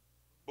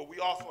 but we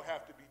also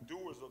have to be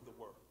doers of the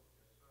word.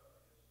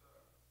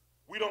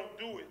 We don't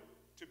do it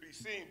to be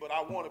seen, but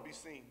I want to be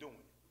seen doing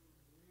it.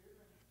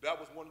 That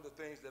was one of the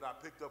things that I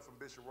picked up from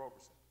Bishop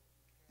Roberson.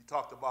 He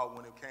talked about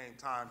when it came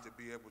time to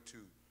be able to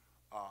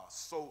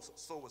sow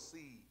a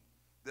seed,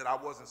 that I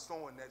wasn't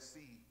sowing that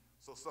seed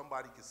so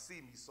somebody could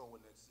see me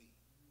sowing that seed,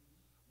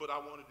 but I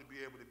wanted to be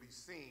able to be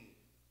seen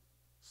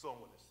sowing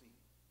the seed.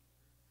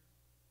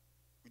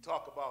 We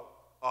talk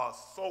about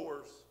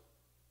sowers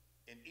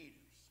and eaters.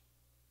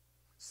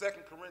 2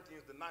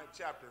 Corinthians, the 9th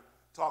chapter,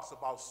 talks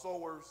about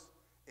sowers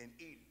and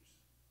eaters.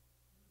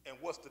 And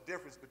what's the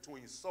difference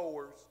between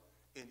sowers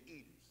and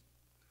eaters?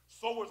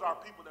 Sowers are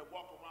people that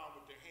walk around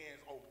with their hands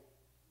open,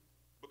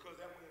 because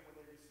that way when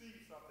they receive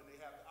something, they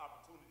have the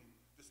opportunity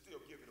to still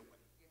give it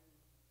away.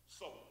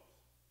 Sowers.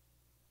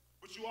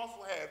 But you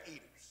also have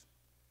eaters.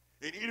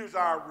 And eaters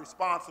are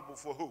responsible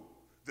for who?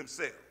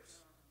 Themselves.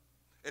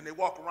 And they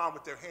walk around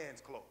with their hands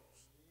closed.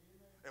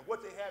 And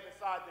what they have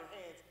inside their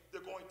hands,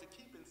 they're going to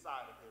keep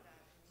inside of their hands.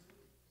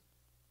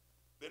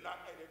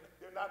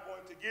 They're not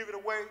going to give it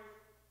away,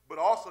 but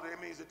also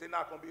that means that they're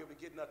not going to be able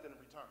to get nothing in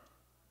return.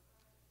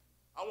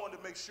 I want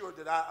to make sure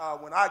that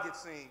when I get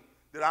seen,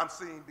 that I'm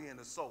seen being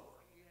a sower.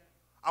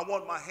 I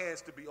want my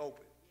hands to be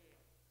open,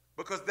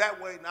 because that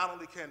way not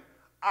only can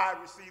I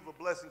receive a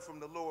blessing from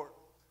the Lord,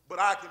 but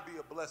I can be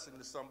a blessing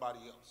to somebody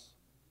else.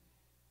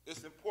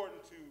 It's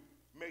important to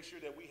make sure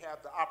that we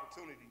have the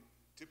opportunity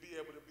to be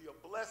able to be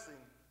a blessing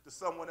to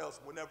someone else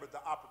whenever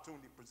the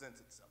opportunity presents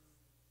itself.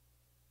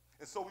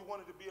 And so we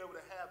wanted to be able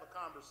to have a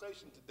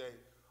conversation today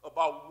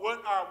about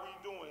what are we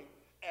doing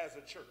as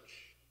a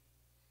church.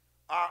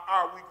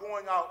 Are we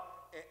going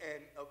out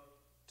and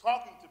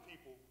talking to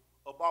people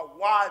about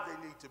why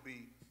they need to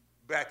be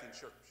back in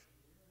church?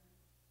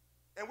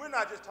 And we're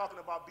not just talking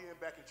about being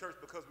back in church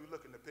because we're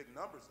looking to pick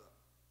numbers up.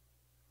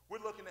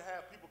 We're looking to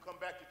have people come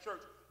back to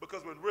church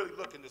because we're really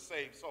looking to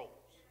save souls.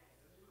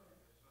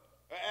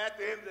 At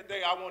the end of the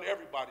day, I want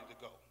everybody to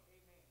go.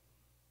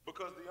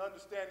 Because the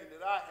understanding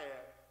that I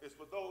have is,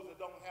 for those that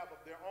don't have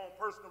their own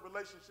personal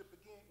relationship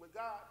again with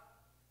God,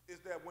 is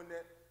that when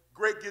that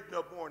great getting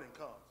up morning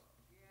comes,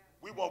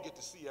 we won't get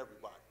to see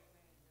everybody.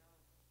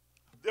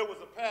 There was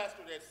a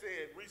pastor that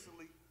said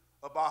recently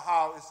about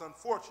how it's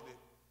unfortunate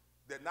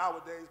that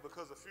nowadays,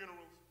 because of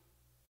funerals,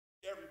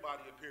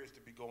 everybody appears to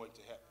be going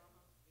to heaven.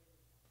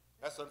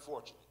 That's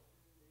unfortunate.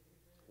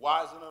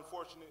 Why is it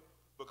unfortunate?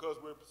 Because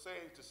we're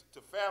saying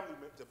to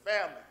families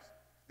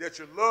that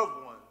your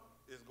loved one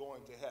is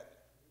going to heaven.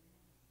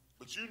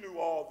 But you knew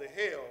all the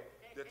hell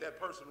that that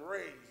person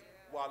raised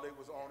while they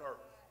was on earth.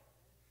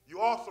 You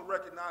also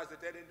recognize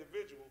that that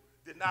individual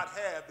did not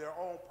have their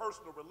own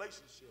personal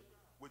relationship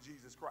with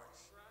Jesus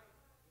Christ.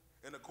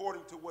 And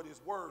according to what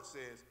his word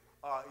says,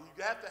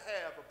 you have to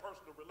have a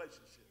personal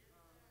relationship.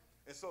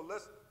 And so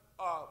let's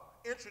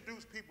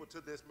introduce people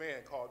to this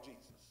man called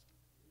Jesus,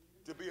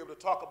 to be able to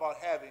talk about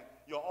having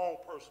your own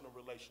personal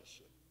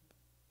relationship,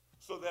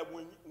 so that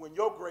when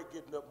your great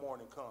getting up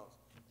morning comes,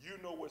 you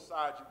know what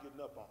side you're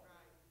getting up on.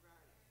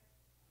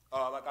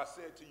 Like I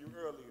said to you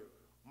earlier,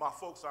 my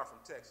folks are from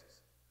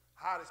Texas.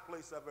 Hottest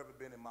place I've ever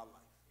been in my life.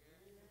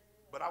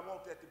 But I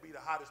want that to be the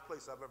hottest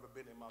place I've ever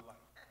been in my life.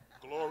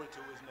 Glory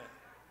to his name.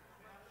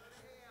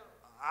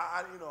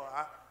 I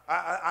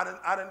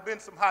done been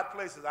some hot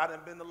places. I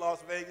done been to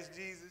Las Vegas,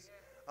 Jesus,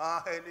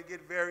 and it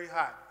get very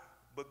hot.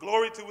 But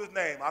glory to his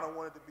name. I don't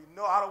want it to be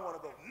I don't want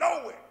to go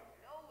nowhere.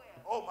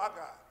 Oh my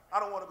God. I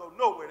don't want to go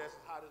nowhere that's as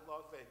hot as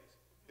Las Vegas.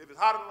 If it's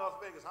hotter than Las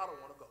Vegas, I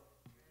don't want to go.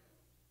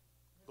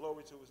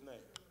 Glory to his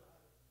name.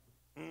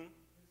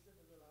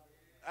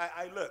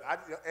 Look,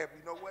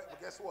 you know what? But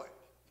guess what?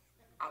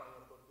 I don't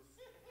want to go to this.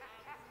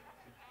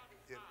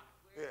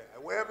 Yeah,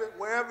 we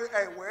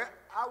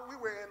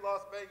were in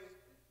Las Vegas,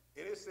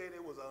 and it said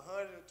it was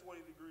 120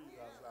 degrees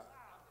outside.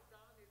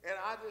 And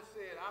I just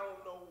said, I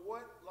don't know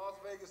what Las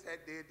Vegas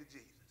had did to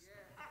Jesus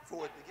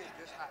for it to get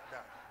this hot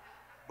down.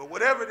 But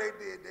whatever they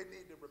did, they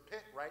need to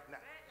repent right now,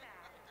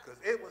 because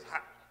it was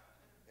hot.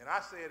 And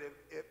I said,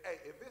 if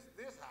it's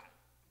this hot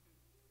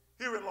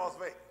here in Las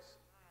Vegas,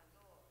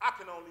 I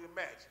can only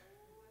imagine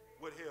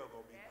what hell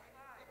gonna be like.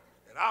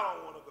 And I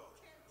don't want to go.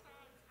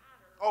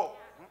 Oh,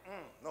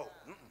 no.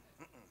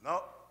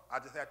 I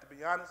just have to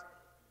be honest.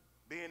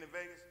 Being in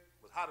Vegas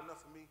was hot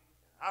enough for me.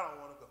 I don't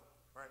want to go,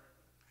 right?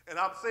 And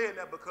I'm saying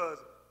that because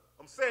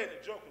I'm saying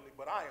it jokingly,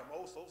 but I am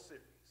oh so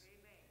serious.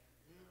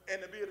 And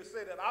to be able to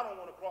say that I don't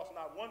want to cross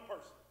not one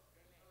person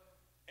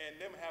and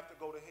them have to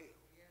go to hell.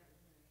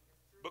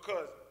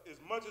 Because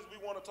as much as we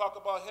want to talk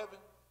about heaven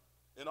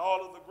and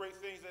all of the great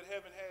things that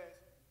heaven has,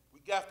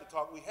 we have to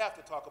talk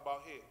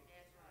about hell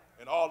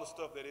and all the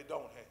stuff that it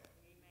don't have.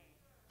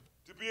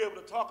 To be able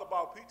to talk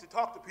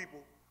to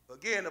people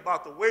again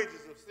about the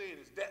wages of sin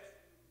is death.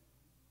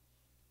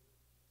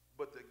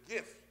 But the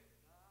gift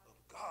of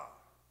God,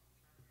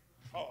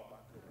 oh my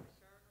goodness.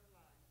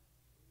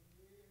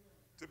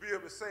 To be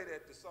able to say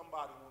that to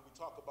somebody when we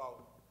talk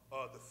about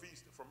the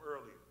feast from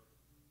earlier.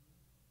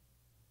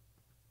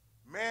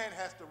 Man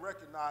has to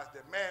recognize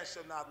that man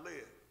shall not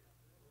live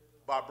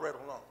by bread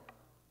alone,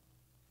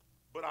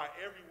 but by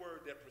every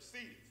word that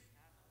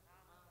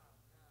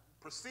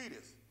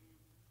proceedeth.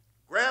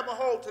 Grab a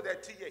hold to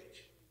that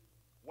TH.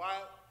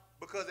 Why?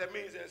 Because that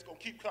means that it's going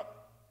to keep coming.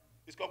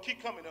 It's going to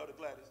keep coming, Elder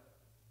Gladys.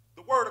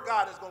 The word of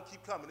God is going to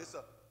keep coming. It's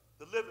the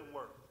living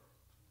word.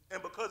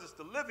 And because it's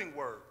the living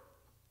word,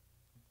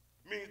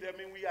 means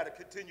we got to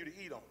continue to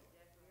eat on it.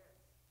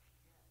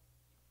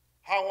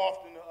 How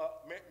often,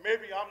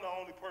 maybe I'm the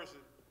only person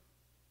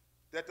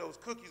that those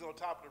cookies on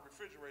top of the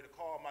refrigerator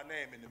call my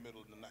name in the middle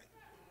of the night.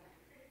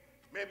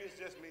 Maybe it's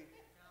just me.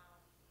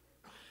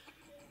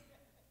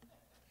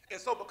 And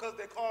so because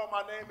they call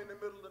my name in the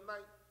middle of the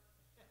night,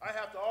 I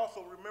have to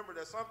also remember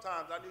that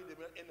sometimes I need to,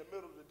 in the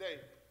middle of the day,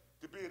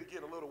 to be able to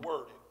get a little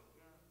word in.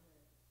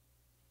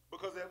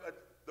 Because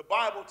the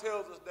Bible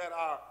tells us that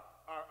our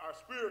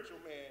spiritual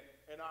man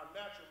and our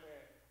natural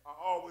man are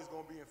always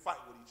going to be in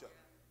fight with each other.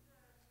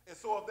 And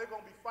so if they're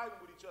going to be fighting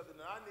with each other,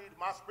 then I need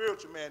my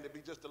spiritual man to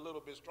be just a little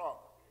bit stronger.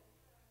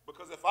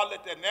 Because if I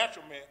let that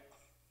natural man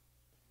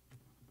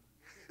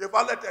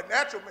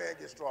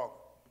get stronger,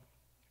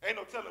 ain't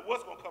no telling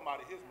what's going to come out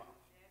of his mouth.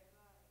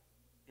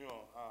 You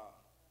know,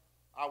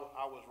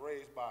 I was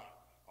raised by,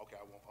 okay,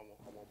 I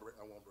won't bring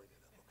that up, okay.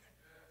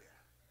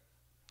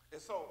 Yeah.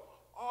 And so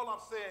all I'm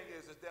saying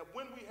is that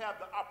when we have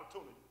the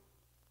opportunity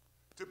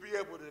to be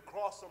able to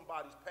cross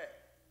somebody's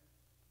path,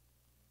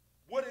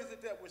 what is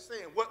it that we're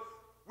saying? What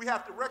we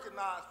have to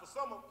recognize for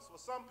some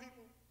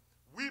people,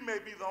 we may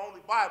be the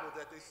only Bible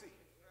that they see.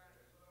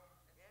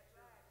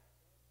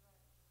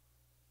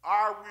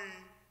 Are we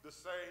the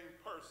same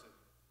person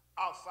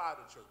outside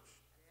the church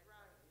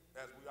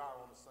as we are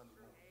on a Sunday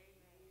morning?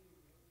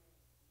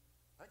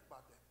 Think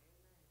about that.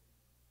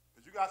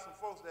 Because you got some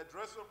folks that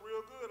dress up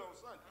real good on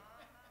Sunday,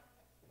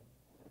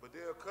 but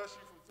they'll cuss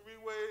you from 3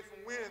 ways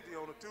from Wednesday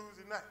on a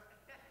Tuesday night.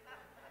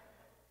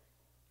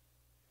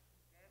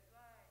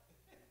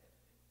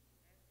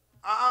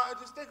 I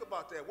just think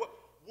about that. What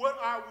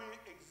are we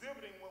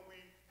exhibiting when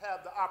we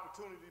have the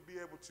opportunity to be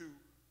able to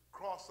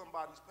cross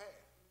somebody's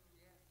path?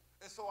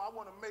 And so I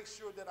want to make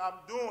sure that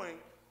I'm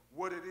doing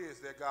what it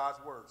is that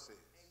God's word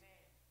says.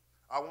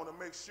 Amen. I want to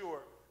make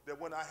sure that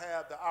when I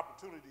have the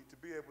opportunity to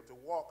be able to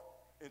walk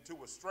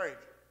into a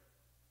stranger,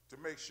 to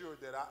make sure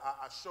that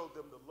I show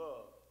them the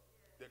love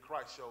that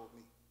Christ showed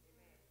me.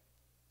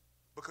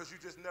 Amen. Because you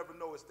just never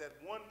know. It's that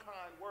one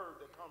kind word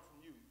that comes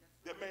from you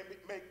that may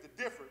make the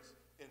difference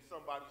in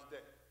somebody's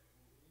day.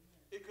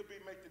 It could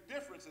make the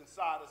difference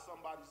inside of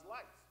somebody's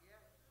life.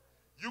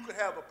 You could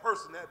have a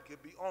person that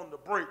could be on the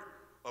brink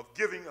of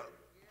giving up.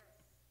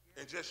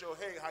 And just show,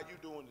 hey, how you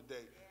doing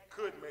today,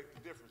 could make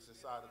the difference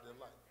inside of their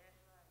life.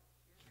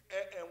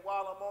 And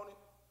while I'm on it,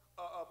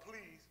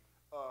 please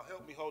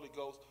help me, Holy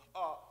Ghost.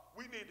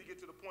 We need to get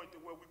to the point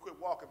that where we quit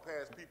walking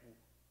past people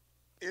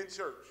in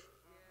church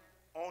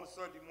on a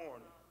Sunday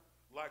morning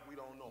like we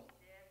don't know them.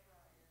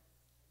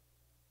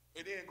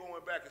 And then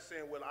going back and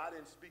saying, well, I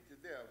didn't speak to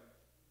them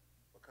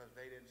because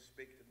they didn't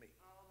speak to me.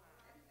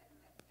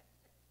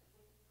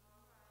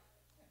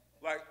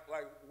 Like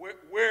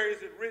where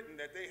is it written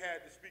that they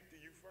had to speak to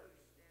you first?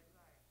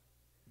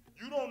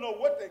 You don't know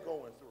what they're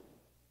going through.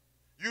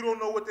 You don't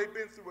know what they've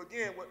been through.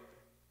 Again,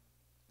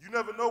 you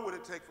never know what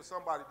it takes for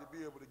somebody to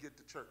be able to get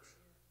to church.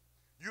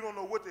 You don't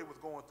know what they was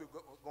going through,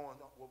 what was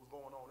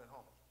going on at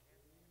home.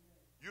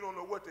 You don't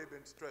know what they've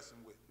been stressing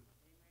with.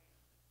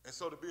 And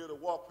so to be able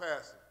to walk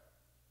past it,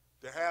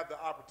 to have the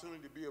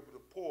opportunity to be able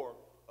to pour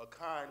a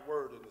kind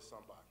word into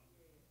somebody.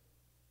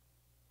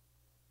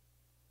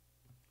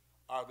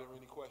 Are there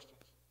any questions,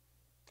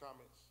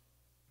 comments,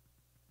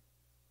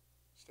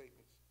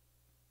 statements,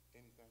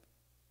 anything?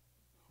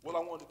 Well, I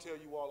wanted to tell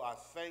you all I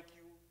thank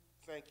you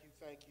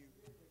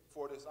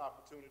for this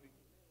opportunity.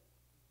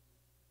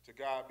 To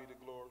God be the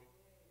glory.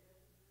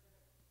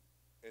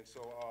 And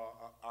so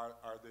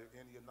are there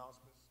any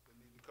announcements that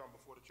need to come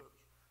before the church?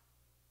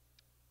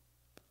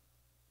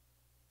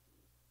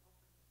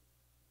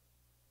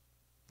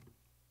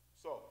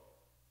 So,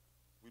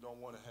 we don't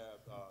want to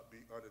be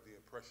under the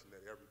impression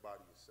that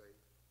everybody is saved.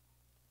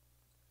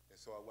 And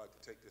so I'd like to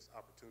take this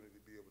opportunity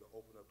to be able to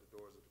open up the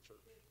doors of the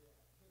church.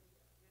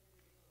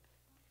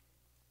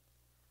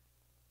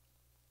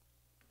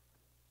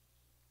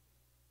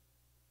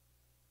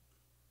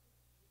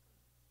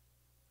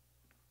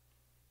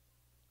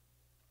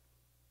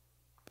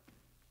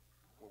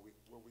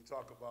 When we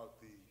talk about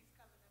the,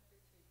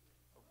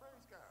 oh,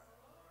 praise God.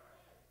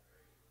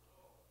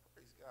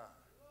 Praise God.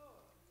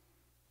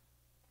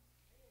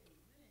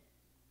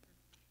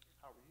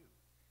 How are you?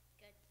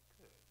 Good.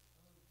 Good.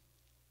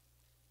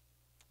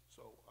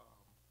 So,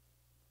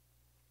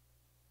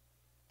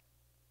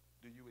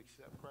 do you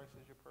accept Christ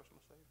as your personal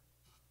Savior?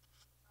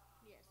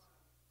 Yes.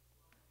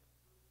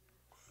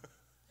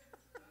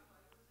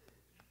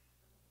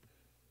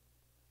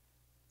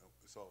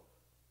 So,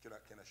 can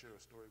I share a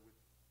story with you?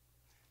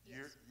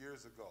 Yes.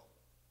 Years ago,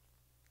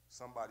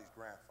 somebody's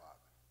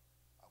grandfather,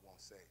 I won't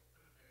say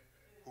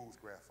whose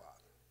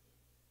grandfather,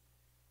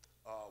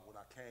 when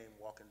I came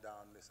walking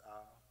down this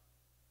aisle,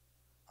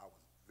 I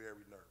was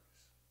very nervous.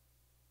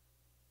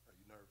 Are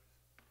you nervous?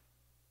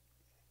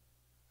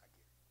 Yeah, I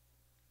get it.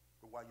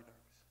 But why are you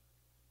nervous?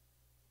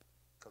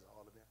 Because of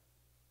all of them?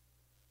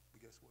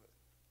 But guess what?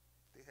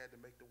 They had to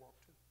make the walk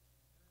too.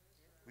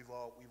 We've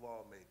all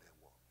made that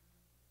walk.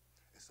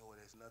 And so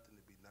there's nothing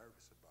to be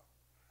nervous about.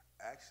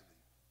 Actually,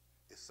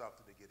 it's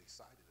something to get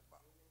excited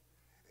about.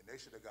 And they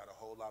should have got a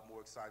whole lot more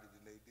excited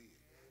than they did.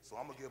 So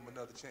I'm going to give them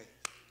another chance.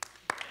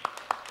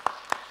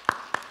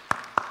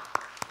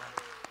 Right?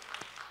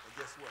 And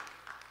guess what?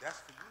 That's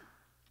for you.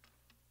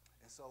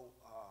 And so,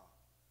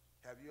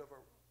 have you ever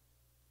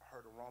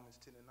heard of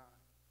Romans 10 and 9?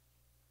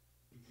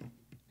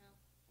 No.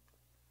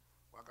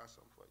 Well, I got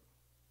something for you.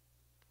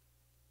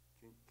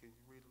 Can you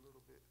read a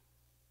little bit?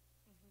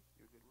 Mm-hmm.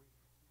 You a good reader?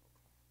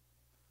 Okay.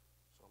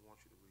 So I want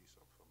you to read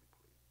something for me,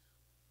 please.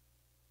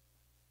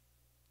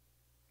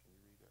 Can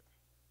you read that?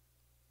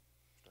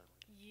 Start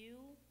right there.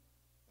 You,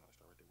 No,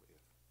 start right there with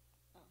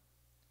F.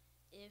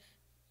 if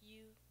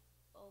you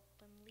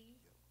openly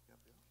Yep.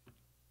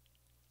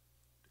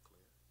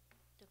 Declare.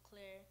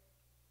 declare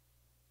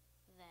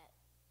that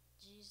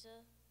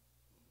Jesus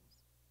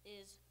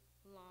is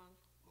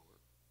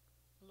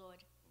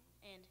Lord,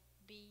 and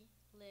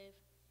live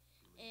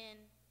in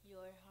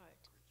your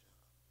heart,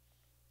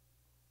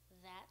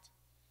 Great job. that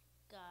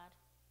God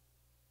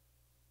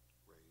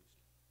Raised.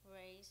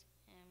 raised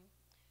him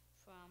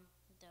from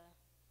the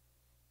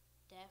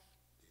dead,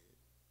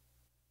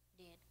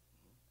 Dead.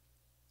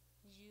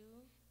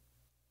 you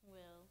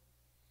will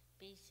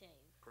be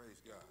saved.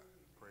 Praise God.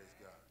 Praise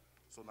God.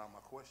 So now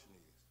my question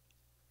is,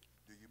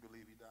 do you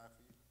believe he died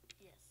for you?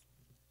 Yes.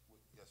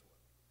 Yes, what?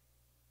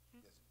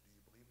 Yes, do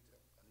you believe it?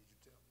 I need you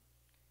to tell me.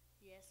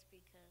 Yes,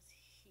 because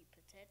he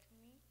protected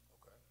me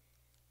Okay.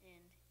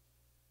 and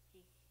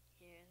he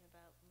cares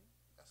about me.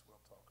 That's what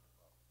I'm talking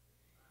about.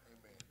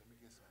 Amen. Let me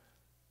get some.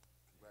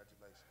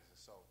 Congratulations. And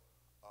so,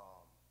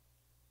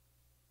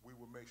 we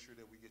will make sure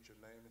that we get your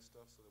name and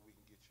stuff so that we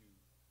can get you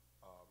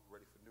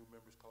ready for new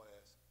members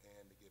class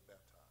and to get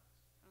baptized.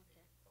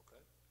 Okay.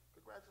 Okay?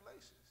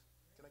 Congratulations.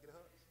 Can I get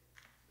a hug?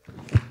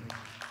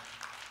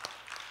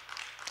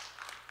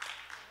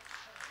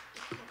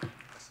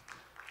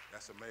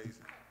 That's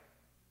amazing.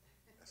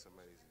 That's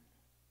amazing.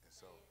 And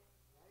so,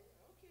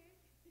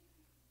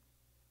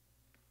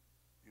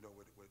 you know,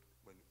 when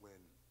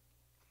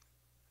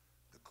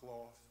the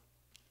cloth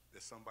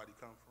that somebody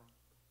come from,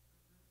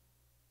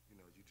 you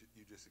know,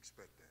 you just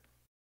expect that.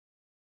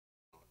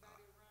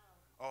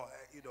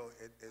 You know,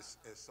 it's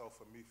so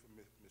for me, for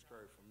Miss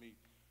Curry, for me,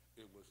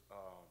 it was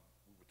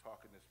we were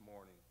talking this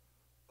morning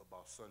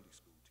about Sunday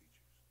school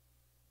teachers.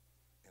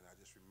 And I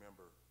just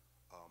remember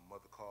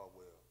Mother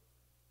Caldwell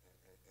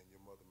and your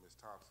mother, Miss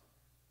Thompson,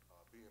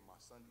 being my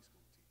Sunday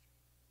school teacher.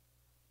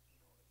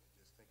 You know, and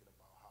just thinking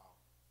about how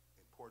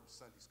important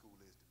Sunday school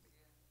is to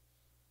me.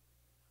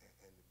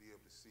 And to be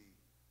able to see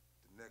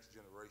the next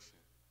generation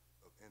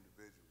of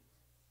individuals,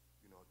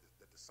 you know,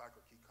 that the cycle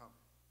keep coming.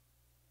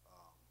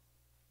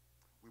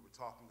 We were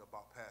talking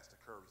about Pastor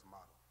Curry's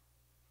motto,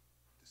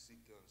 to seek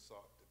the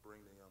unsought, to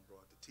bring the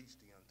unbrought, to teach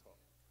the untaught,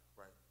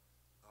 right?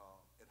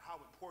 And how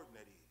important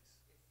that is.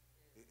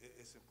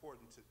 It's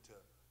important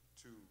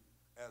to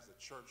as a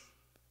church,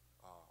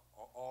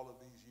 all of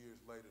these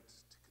years later,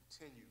 to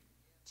continue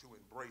to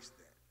embrace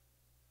that,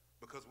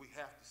 because we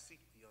have to seek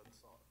the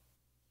unsought.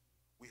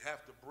 We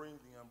have to bring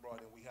the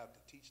unbrought, and we have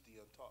to teach the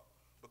untaught,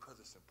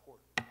 because it's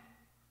important.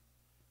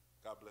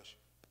 God bless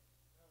you.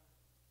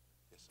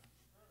 Yes, sir.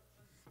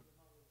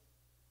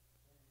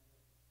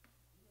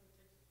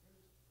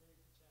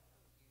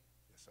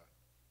 Yes, sir.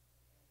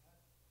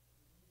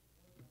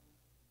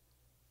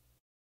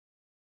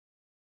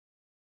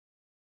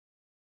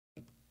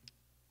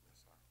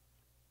 Yes, sir.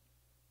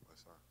 Yes,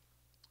 sir.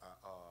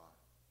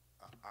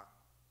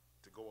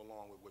 To go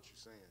along with what you're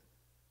saying,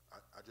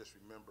 I just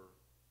remember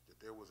that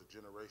there was a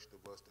generation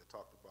of us that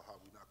talked about how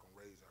we're not going to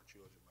raise our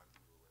children like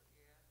we were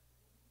raised.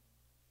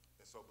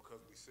 And so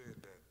because we said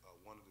that,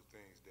 one of the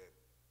things that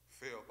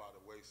fell by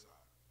the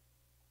wayside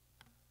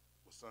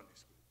was Sunday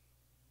school.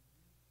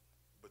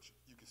 But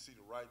you can see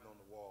the writing on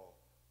the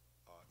wall,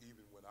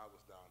 even when I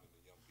was down in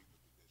the young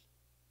people's division,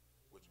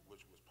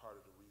 which was part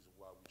of the reason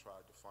why we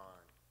tried to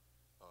find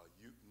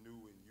new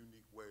and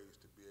unique ways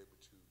to be able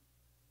to,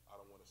 I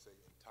don't want to say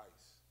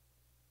entice,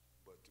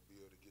 but to be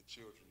able to get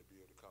children to be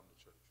able to come to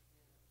church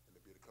and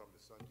to be able to come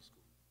to Sunday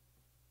school.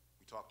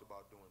 We talked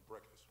about doing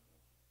breakfast for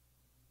them,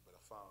 but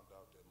I found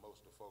out that most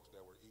of the folks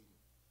that were eating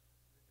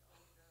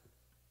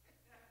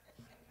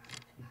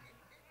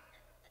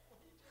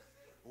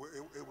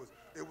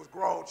it was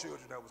grown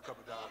children that was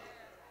coming down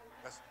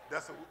there.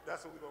 That's what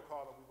we're gonna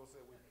call them. We're gonna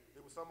say it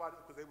was somebody,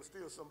 because they were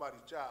still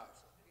somebody's jobs,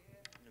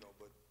 you know.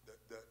 But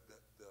the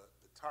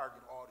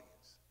target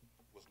audience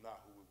was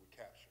not who we would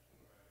capture,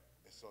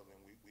 and so then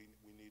we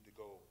need to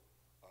go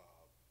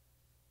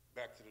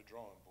back to the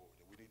drawing board,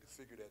 and we need to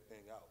figure that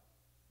thing out.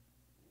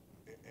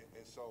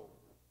 And so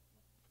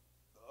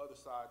the other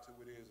side to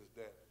it is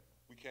that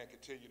we can't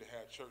continue to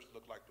have church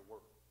look like the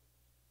world.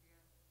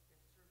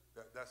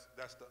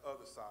 That's the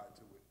other side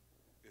to it,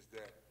 is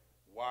that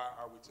why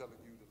are we telling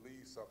you to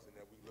leave something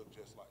that we look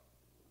just like?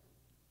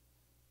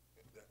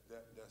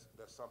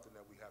 That's something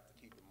that we have to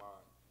keep in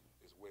mind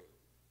as well,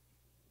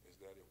 is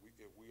that if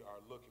we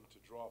are looking to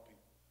draw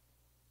people,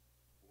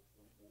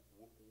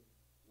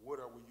 what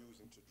are we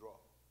using to draw?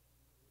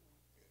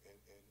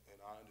 And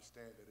I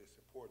understand that it's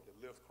important to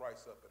lift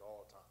Christ up at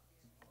all times.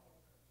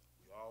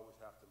 We always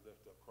have to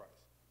lift up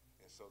Christ.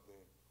 And so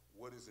then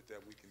what is it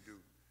that we can do,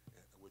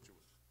 which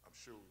was, I'm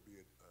sure would be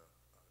a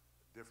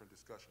different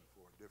discussion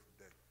for a different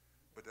day.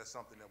 But that's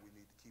something that we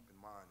need to keep in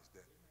mind, is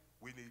that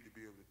we need to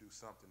be able to do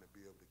something to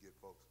be able to get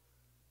folks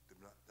to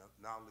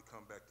not only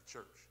come back to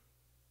church,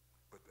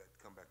 but that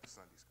come back to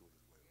Sunday school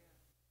as well.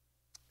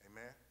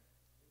 Amen?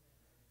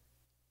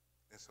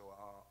 And so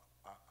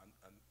I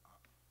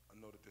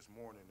know that this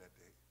morning that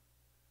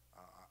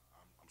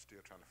I'm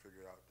still trying to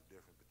figure out the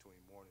difference between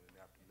morning and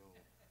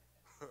afternoon.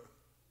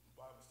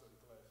 Bible study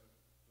classes.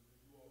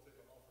 Did you all take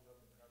an offering up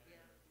in the afternoon?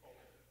 Yeah.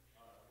 Okay.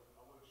 All right.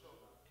 I would have showed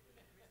you.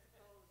 Mr.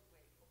 Cole's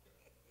way.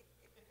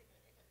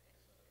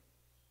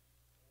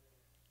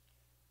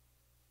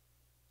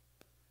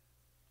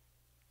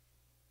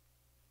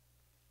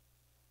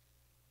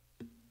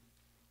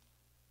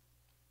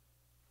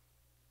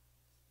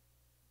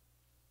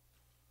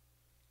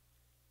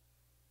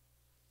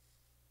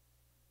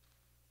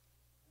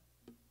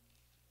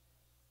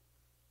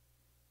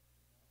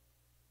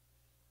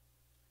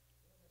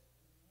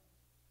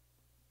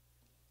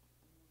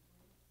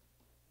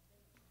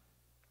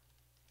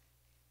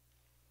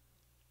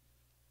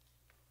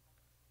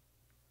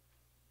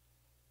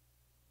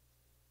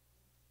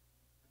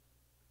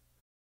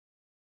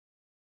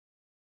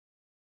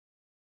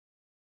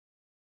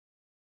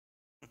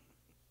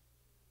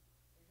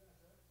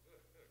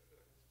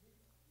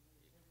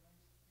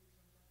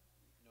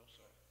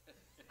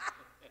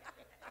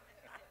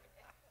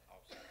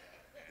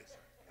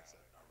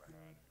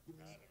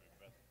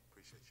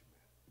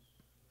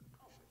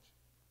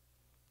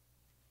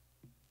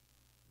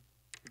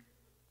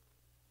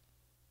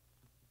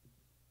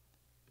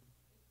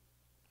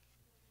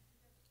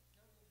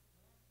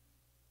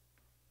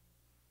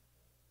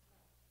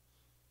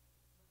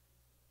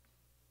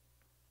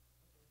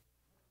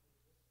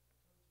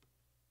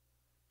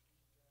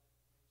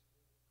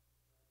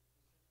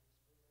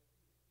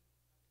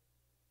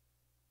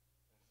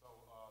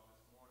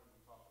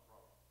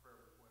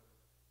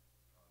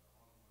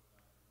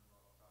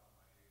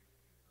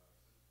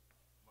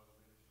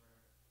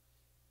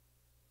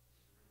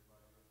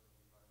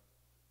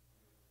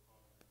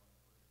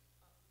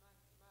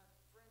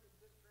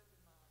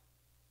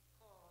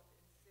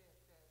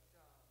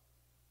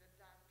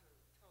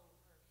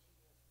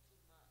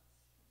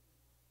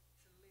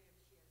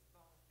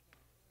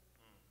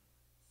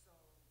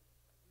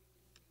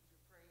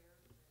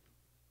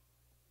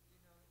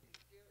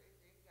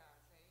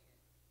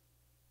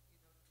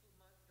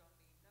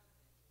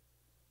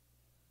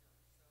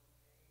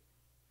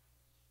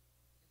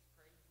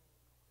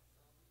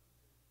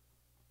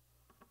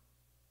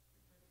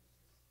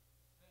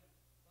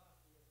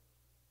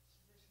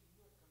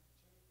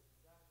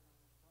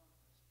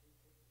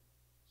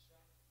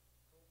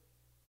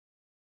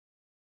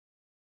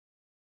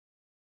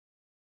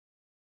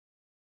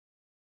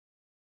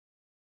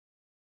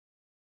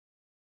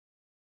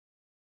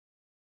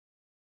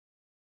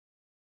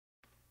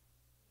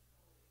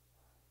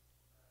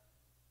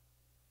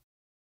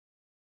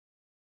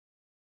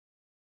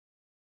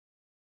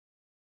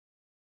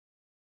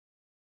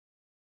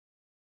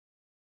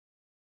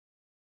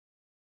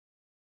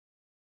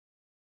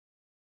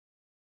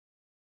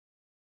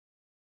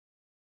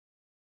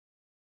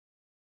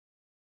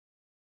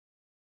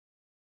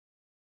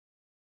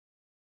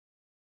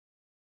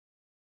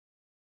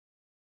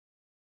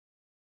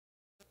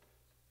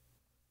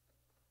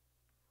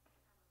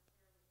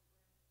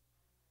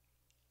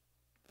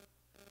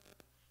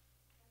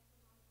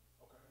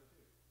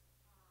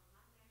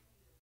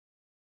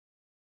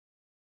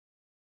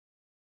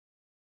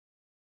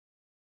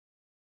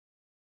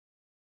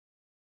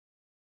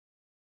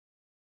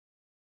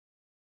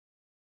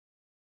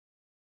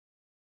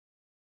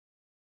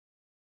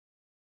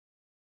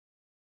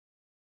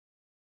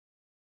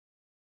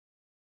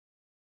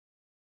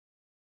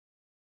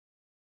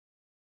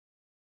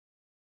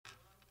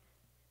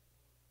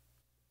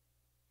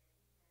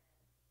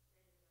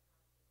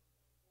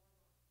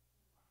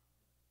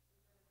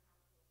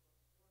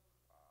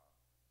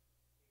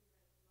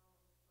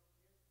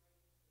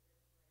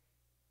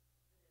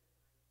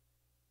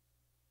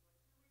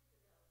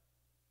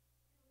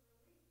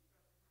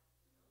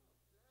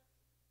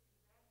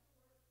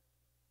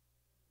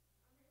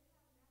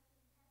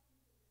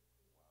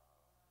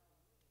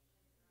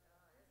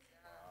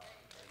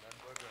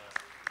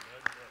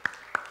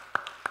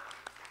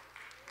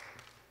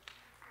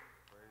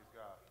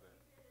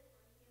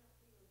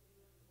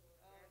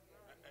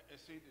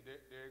 see,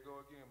 there you go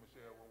again,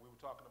 Michelle, when we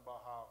were talking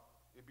about how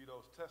it be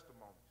those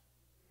testimonies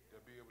that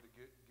be able to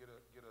get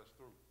us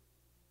through.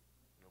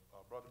 You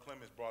know, Brother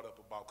Clemens brought up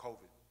about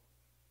COVID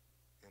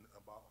and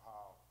about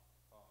how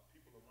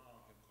people around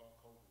him caught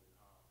COVID and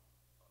how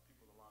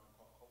people around him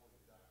caught COVID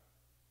and died.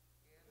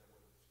 That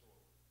was the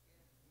story.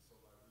 And so,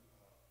 like,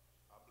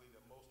 I believe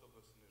that most of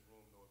us in this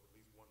room know of at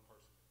least one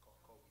person that caught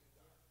COVID and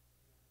died.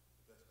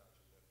 But that's not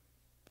your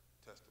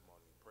nephew's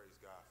testimony. Praise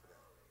God for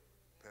that.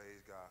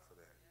 Praise God for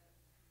that.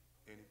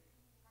 Any?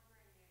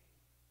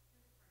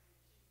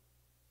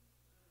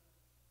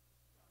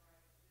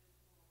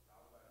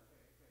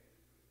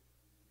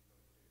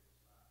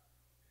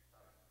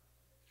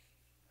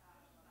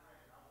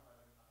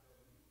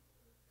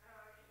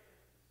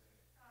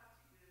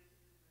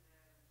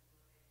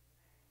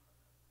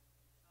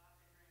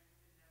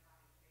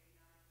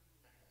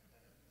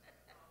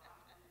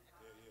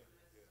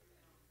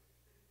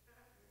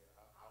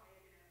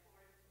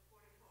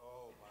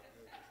 Oh my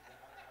goodness.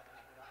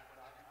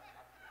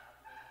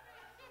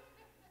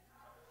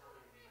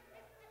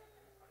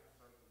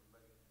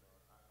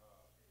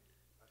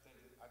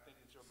 I think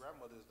that your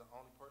grandmother is the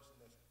only person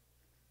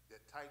that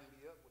tightened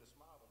me up with a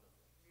smile on her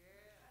face.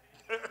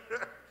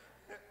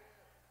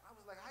 I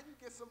was like, how you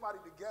get somebody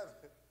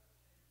together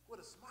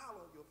with a smile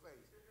on your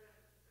face?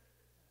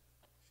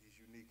 She's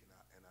unique,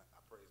 and I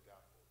praise God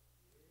for it.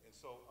 And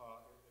so,